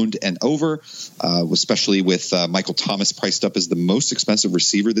owned and over, especially with Michael Thomas priced up as the most expensive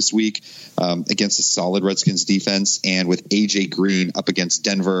receiver this week against a solid Redskins defense, and with AJ Green up against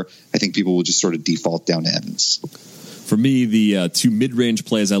Denver, I think people will just sort of default down to Evans. For me, the two mid-range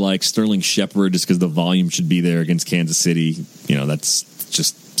plays I like, Sterling Shepard, just because the volume should be there against Kansas City. That's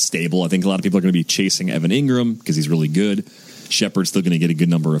just stable. I think a lot of people are going to be chasing Evan Ingram because he's really good. Shepard's still going to get a good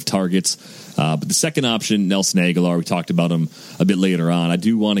number of targets. But the second option, Nelson Aguilar, we talked about him a bit later on. I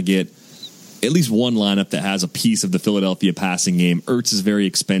do want to get at least one lineup that has a piece of the Philadelphia passing game. Ertz is very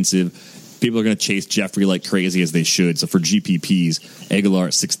expensive. People are going to chase Jeffrey like crazy, as they should. So for GPPs, Aguilar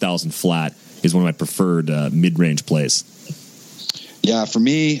at 6,000 flat is one of my preferred mid-range plays. Yeah, for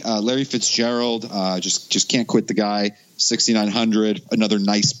me, Larry Fitzgerald, just can't quit the guy. 6,900, another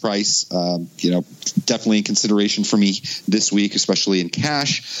nice price. Definitely in consideration for me this week, especially in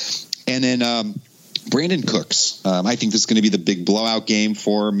cash. And then Brandon Cooks. I think this is going to be the big blowout game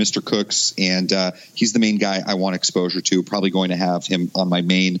for Mr. Cooks, and he's the main guy I want exposure to. Probably going to have him on my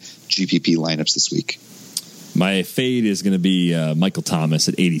main GPP lineups this week. My fade is going to be Michael Thomas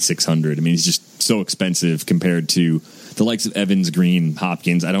at 8,600. I mean, he's just so expensive compared to the likes of Evans, Green,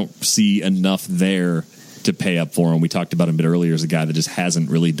 Hopkins. I don't see enough there to pay up for him. We talked about him a bit earlier as a guy that just hasn't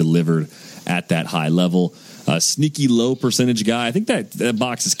really delivered at that high level. Sneaky low percentage guy. I think that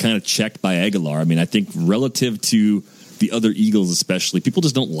box is kind of checked by Aguilar. I mean, I think relative to the other Eagles especially, people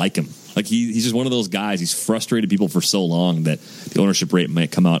just don't like him. Like he's just one of those guys. He's frustrated people for so long that the ownership rate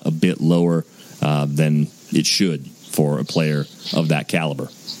might come out a bit lower than it should for a player of that caliber.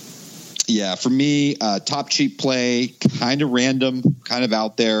 Yeah, for me, top cheap play, kind of random, kind of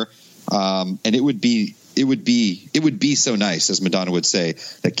out there, and it would be so nice, as Madonna would say,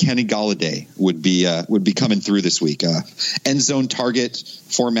 that Kenny Golladay would be coming through this week. End zone target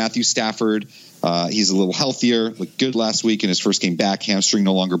for Matthew Stafford. He's a little healthier, looked good last week in his first game back, hamstring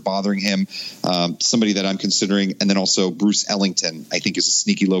no longer bothering him. Somebody that I'm considering. And then also Bruce Ellington, I think, is a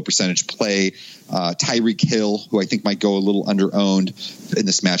sneaky low percentage play. Tyreek Hill, who I think might go a little under-owned in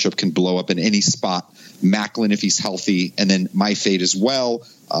this matchup, can blow up in any spot. Macklin, if he's healthy. And then my fade as well.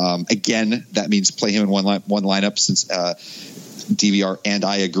 Again, that means play him in one lineup, since DVR and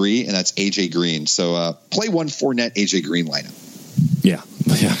I agree, and that's AJ Green. So play one Fournette AJ Green lineup. Yeah,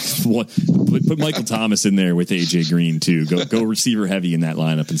 Yeah, put Michael Thomas in there with AJ Green too. Go receiver heavy in that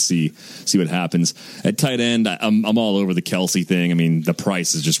lineup and see what happens. At tight end, I'm all over the Kelsey thing. I mean, the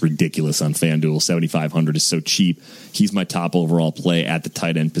price is just ridiculous on FanDuel. 7,500 is so cheap. He's my top overall play at the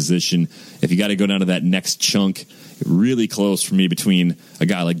tight end position. If you got to go down to that next chunk, really close for me between a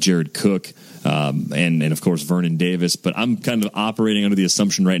guy like Jared Cook and of course Vernon Davis. But I'm kind of operating under the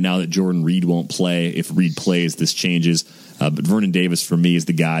assumption right now that Jordan Reed won't play. If Reed plays, this changes. But Vernon Davis, for me, is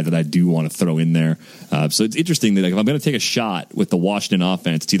the guy that I do want to throw in there. So it's interesting that if I'm going to take a shot with the Washington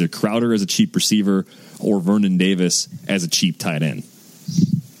offense, it's either Crowder as a cheap receiver or Vernon Davis as a cheap tight end.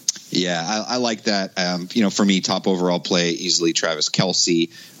 Yeah, I like that. For me, top overall play, easily Travis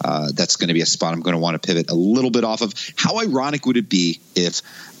Kelce. That's going to be a spot I'm going to want to pivot a little bit off of. How ironic would it be if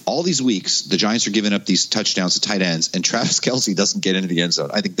all these weeks the Giants are giving up these touchdowns to tight ends and Travis Kelce doesn't get into the end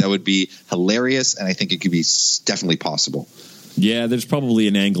zone? I think that would be hilarious, and I think it could be definitely possible. Yeah, there's probably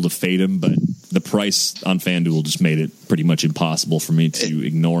an angle to fade him, but the price on FanDuel just made it pretty much impossible for me to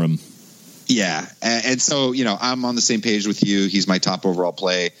ignore him. Yeah, and so, I'm on the same page with you. He's my top overall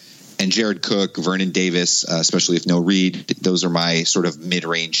play. And Jared Cook, Vernon Davis, especially if no Reed, those are my sort of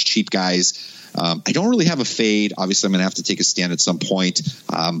mid-range cheap guys. I don't really have a fade. Obviously, I'm going to have to take a stand at some point.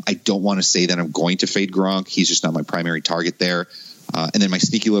 I don't want to say that I'm going to fade Gronk. He's just not my primary target there. And then my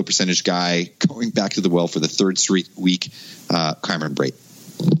sneaky low percentage guy, going back to the well for the third straight week, Cameron Brate.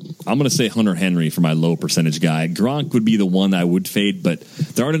 I'm going to say Hunter Henry for my low percentage guy. Gronk would be the one I would fade, but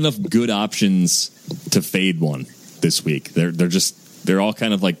there aren't enough good options to fade one this week. They're all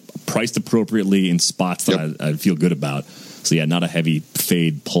kind of like priced appropriately in spots that I feel good about. So, yeah, not a heavy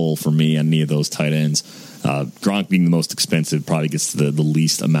fade pull for me on any of those tight ends. Gronk being the most expensive probably gets the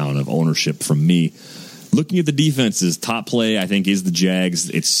least amount of ownership from me. Looking at the defenses, top play, I think, is the Jags.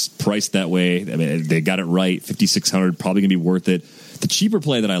 It's priced that way. I mean, they got it right. 5,600, probably going to be worth it. The cheaper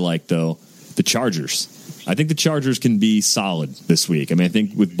play that I like, though, the Chargers. I think the Chargers can be solid this week. I mean, I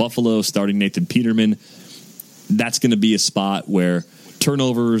think with Buffalo starting Nathan Peterman, that's going to be a spot where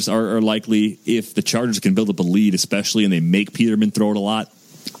turnovers are likely. If the Chargers can build up a lead, especially, and they make Peterman throw it a lot,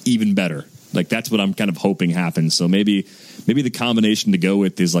 even better. Like, that's what I'm kind of hoping happens. So maybe the combination to go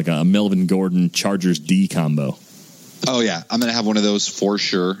with is like a Melvin Gordon Chargers D combo. Oh, yeah. I'm going to have one of those for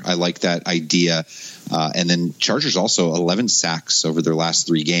sure. I like that idea. And then Chargers also 11 sacks over their last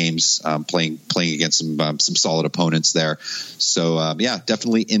 3 games, playing against some solid opponents there. So,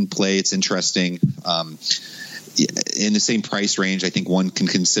 definitely in play. It's interesting. In the same price range, I think one can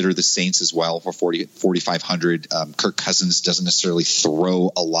consider the Saints as well for 4,500. Kirk Cousins doesn't necessarily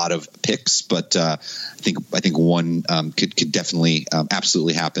throw a lot of picks, but I think one could definitely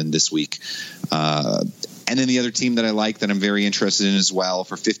absolutely happen this week. And then the other team that I like that I'm very interested in as well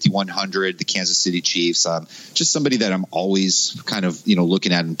for 5,100, the Kansas City Chiefs. Just somebody that I'm always kind of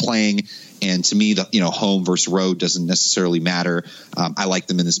looking at and playing. And to me, the home versus road doesn't necessarily matter. I like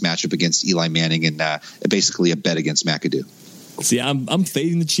them in this matchup against Eli Manning and basically a bet against McAdoo. See, I'm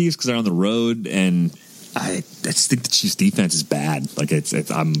fading the Chiefs because they're on the road, and I just think the Chiefs' defense is bad. Like I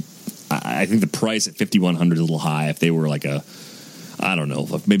think the price at 5,100 is a little high. If they were like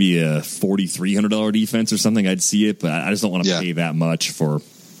maybe a $4,300 defense or something, I'd see it. But I just don't want to pay that much for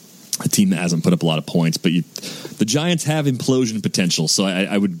a team that hasn't put up a lot of points. But the Giants have implosion potential, so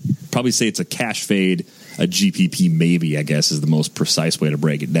I would probably say it's a cash fade, a GPP maybe, I guess, is the most precise way to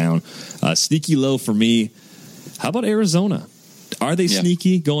break it down. Sneaky low for me. How about Arizona? Are they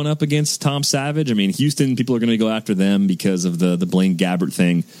sneaky going up against Tom Savage? I mean, Houston, people are going to go after them because of the Blaine Gabbert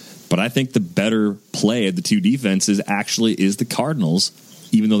thing. But I think the better play of the two defenses actually is the Cardinals,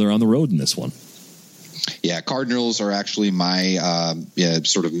 even though they're on the road in this one. Yeah, Cardinals are actually my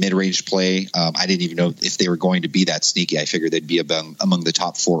sort of mid-range play. I didn't even know if they were going to be that sneaky. I figured they'd be among the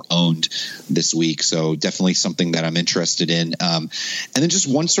top 4 owned this week. So definitely something that I'm interested in. And then just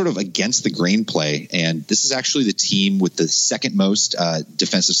one sort of against the grain play. And this is actually the team with the second most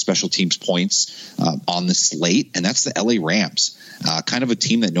defensive special teams points on the slate. And that's the LA Rams. Kind of a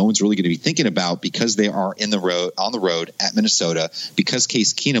team that no one's really going to be thinking about because they are on the road at Minnesota, because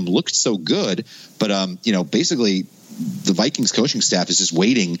Case Keenum looked so good. But, basically the Vikings coaching staff is just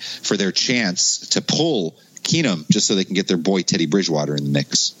waiting for their chance to pull Keenum just so they can get their boy Teddy Bridgewater in the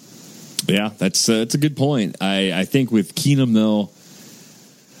mix. Yeah, that's a good point. I think with Keenum, though,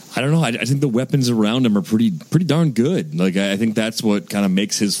 I don't know. I think the weapons around him are pretty darn good. Like, I think that's what kind of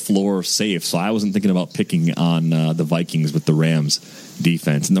makes his floor safe. So I wasn't thinking about picking on the Vikings with the Rams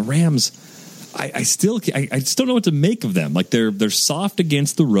defense. And the Rams, I still don't know what to make of them. Like, they're soft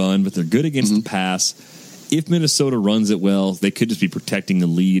against the run, but they're good against the pass. if Minnesota runs it well, they could just be protecting the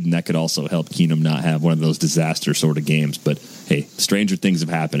lead, and that could also help Keenum not have one of those disaster sort of games. But hey, stranger things have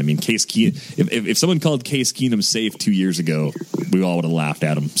happened. I mean, Case Keenum, if someone called Case Keenum safe 2 years ago, we all would have laughed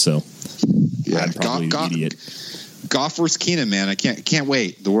at him. So yeah, I'm probably an idiot. Goff versus Keenum, man. I can't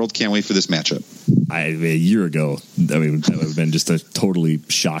wait. The world can't wait for this matchup. A year ago, I mean, that would have been just a totally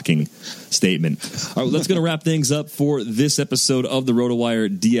shocking statement. All right, let's go to wrap things up for this episode of the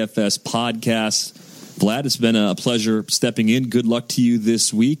RotoWire DFS podcast. Vlad, it's been a pleasure stepping in. Good luck to you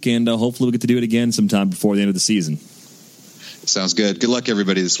this week, and hopefully we'll get to do it again sometime before the end of the season. Sounds good. Good luck,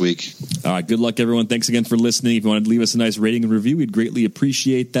 everybody, this week. All right, good luck, everyone. Thanks again for listening. If you want to leave us a nice rating and review, we'd greatly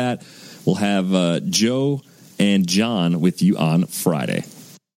appreciate that. We'll have Joe and John with you on Friday.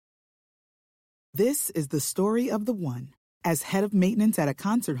 This is the story of the one. As head of maintenance at a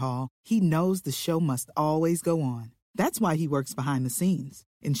concert hall, he knows the show must always go on. That's why he works behind the scenes,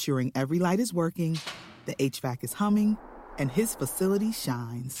 ensuring every light is working, the HVAC is humming, and his facility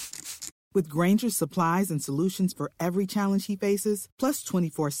shines. With Grainger's supplies and solutions for every challenge he faces, plus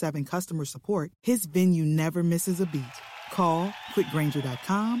 24/7 customer support, his venue never misses a beat. Call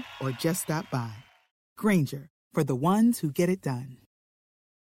quickgrainger.com or just stop by. Grainger, for the ones who get it done.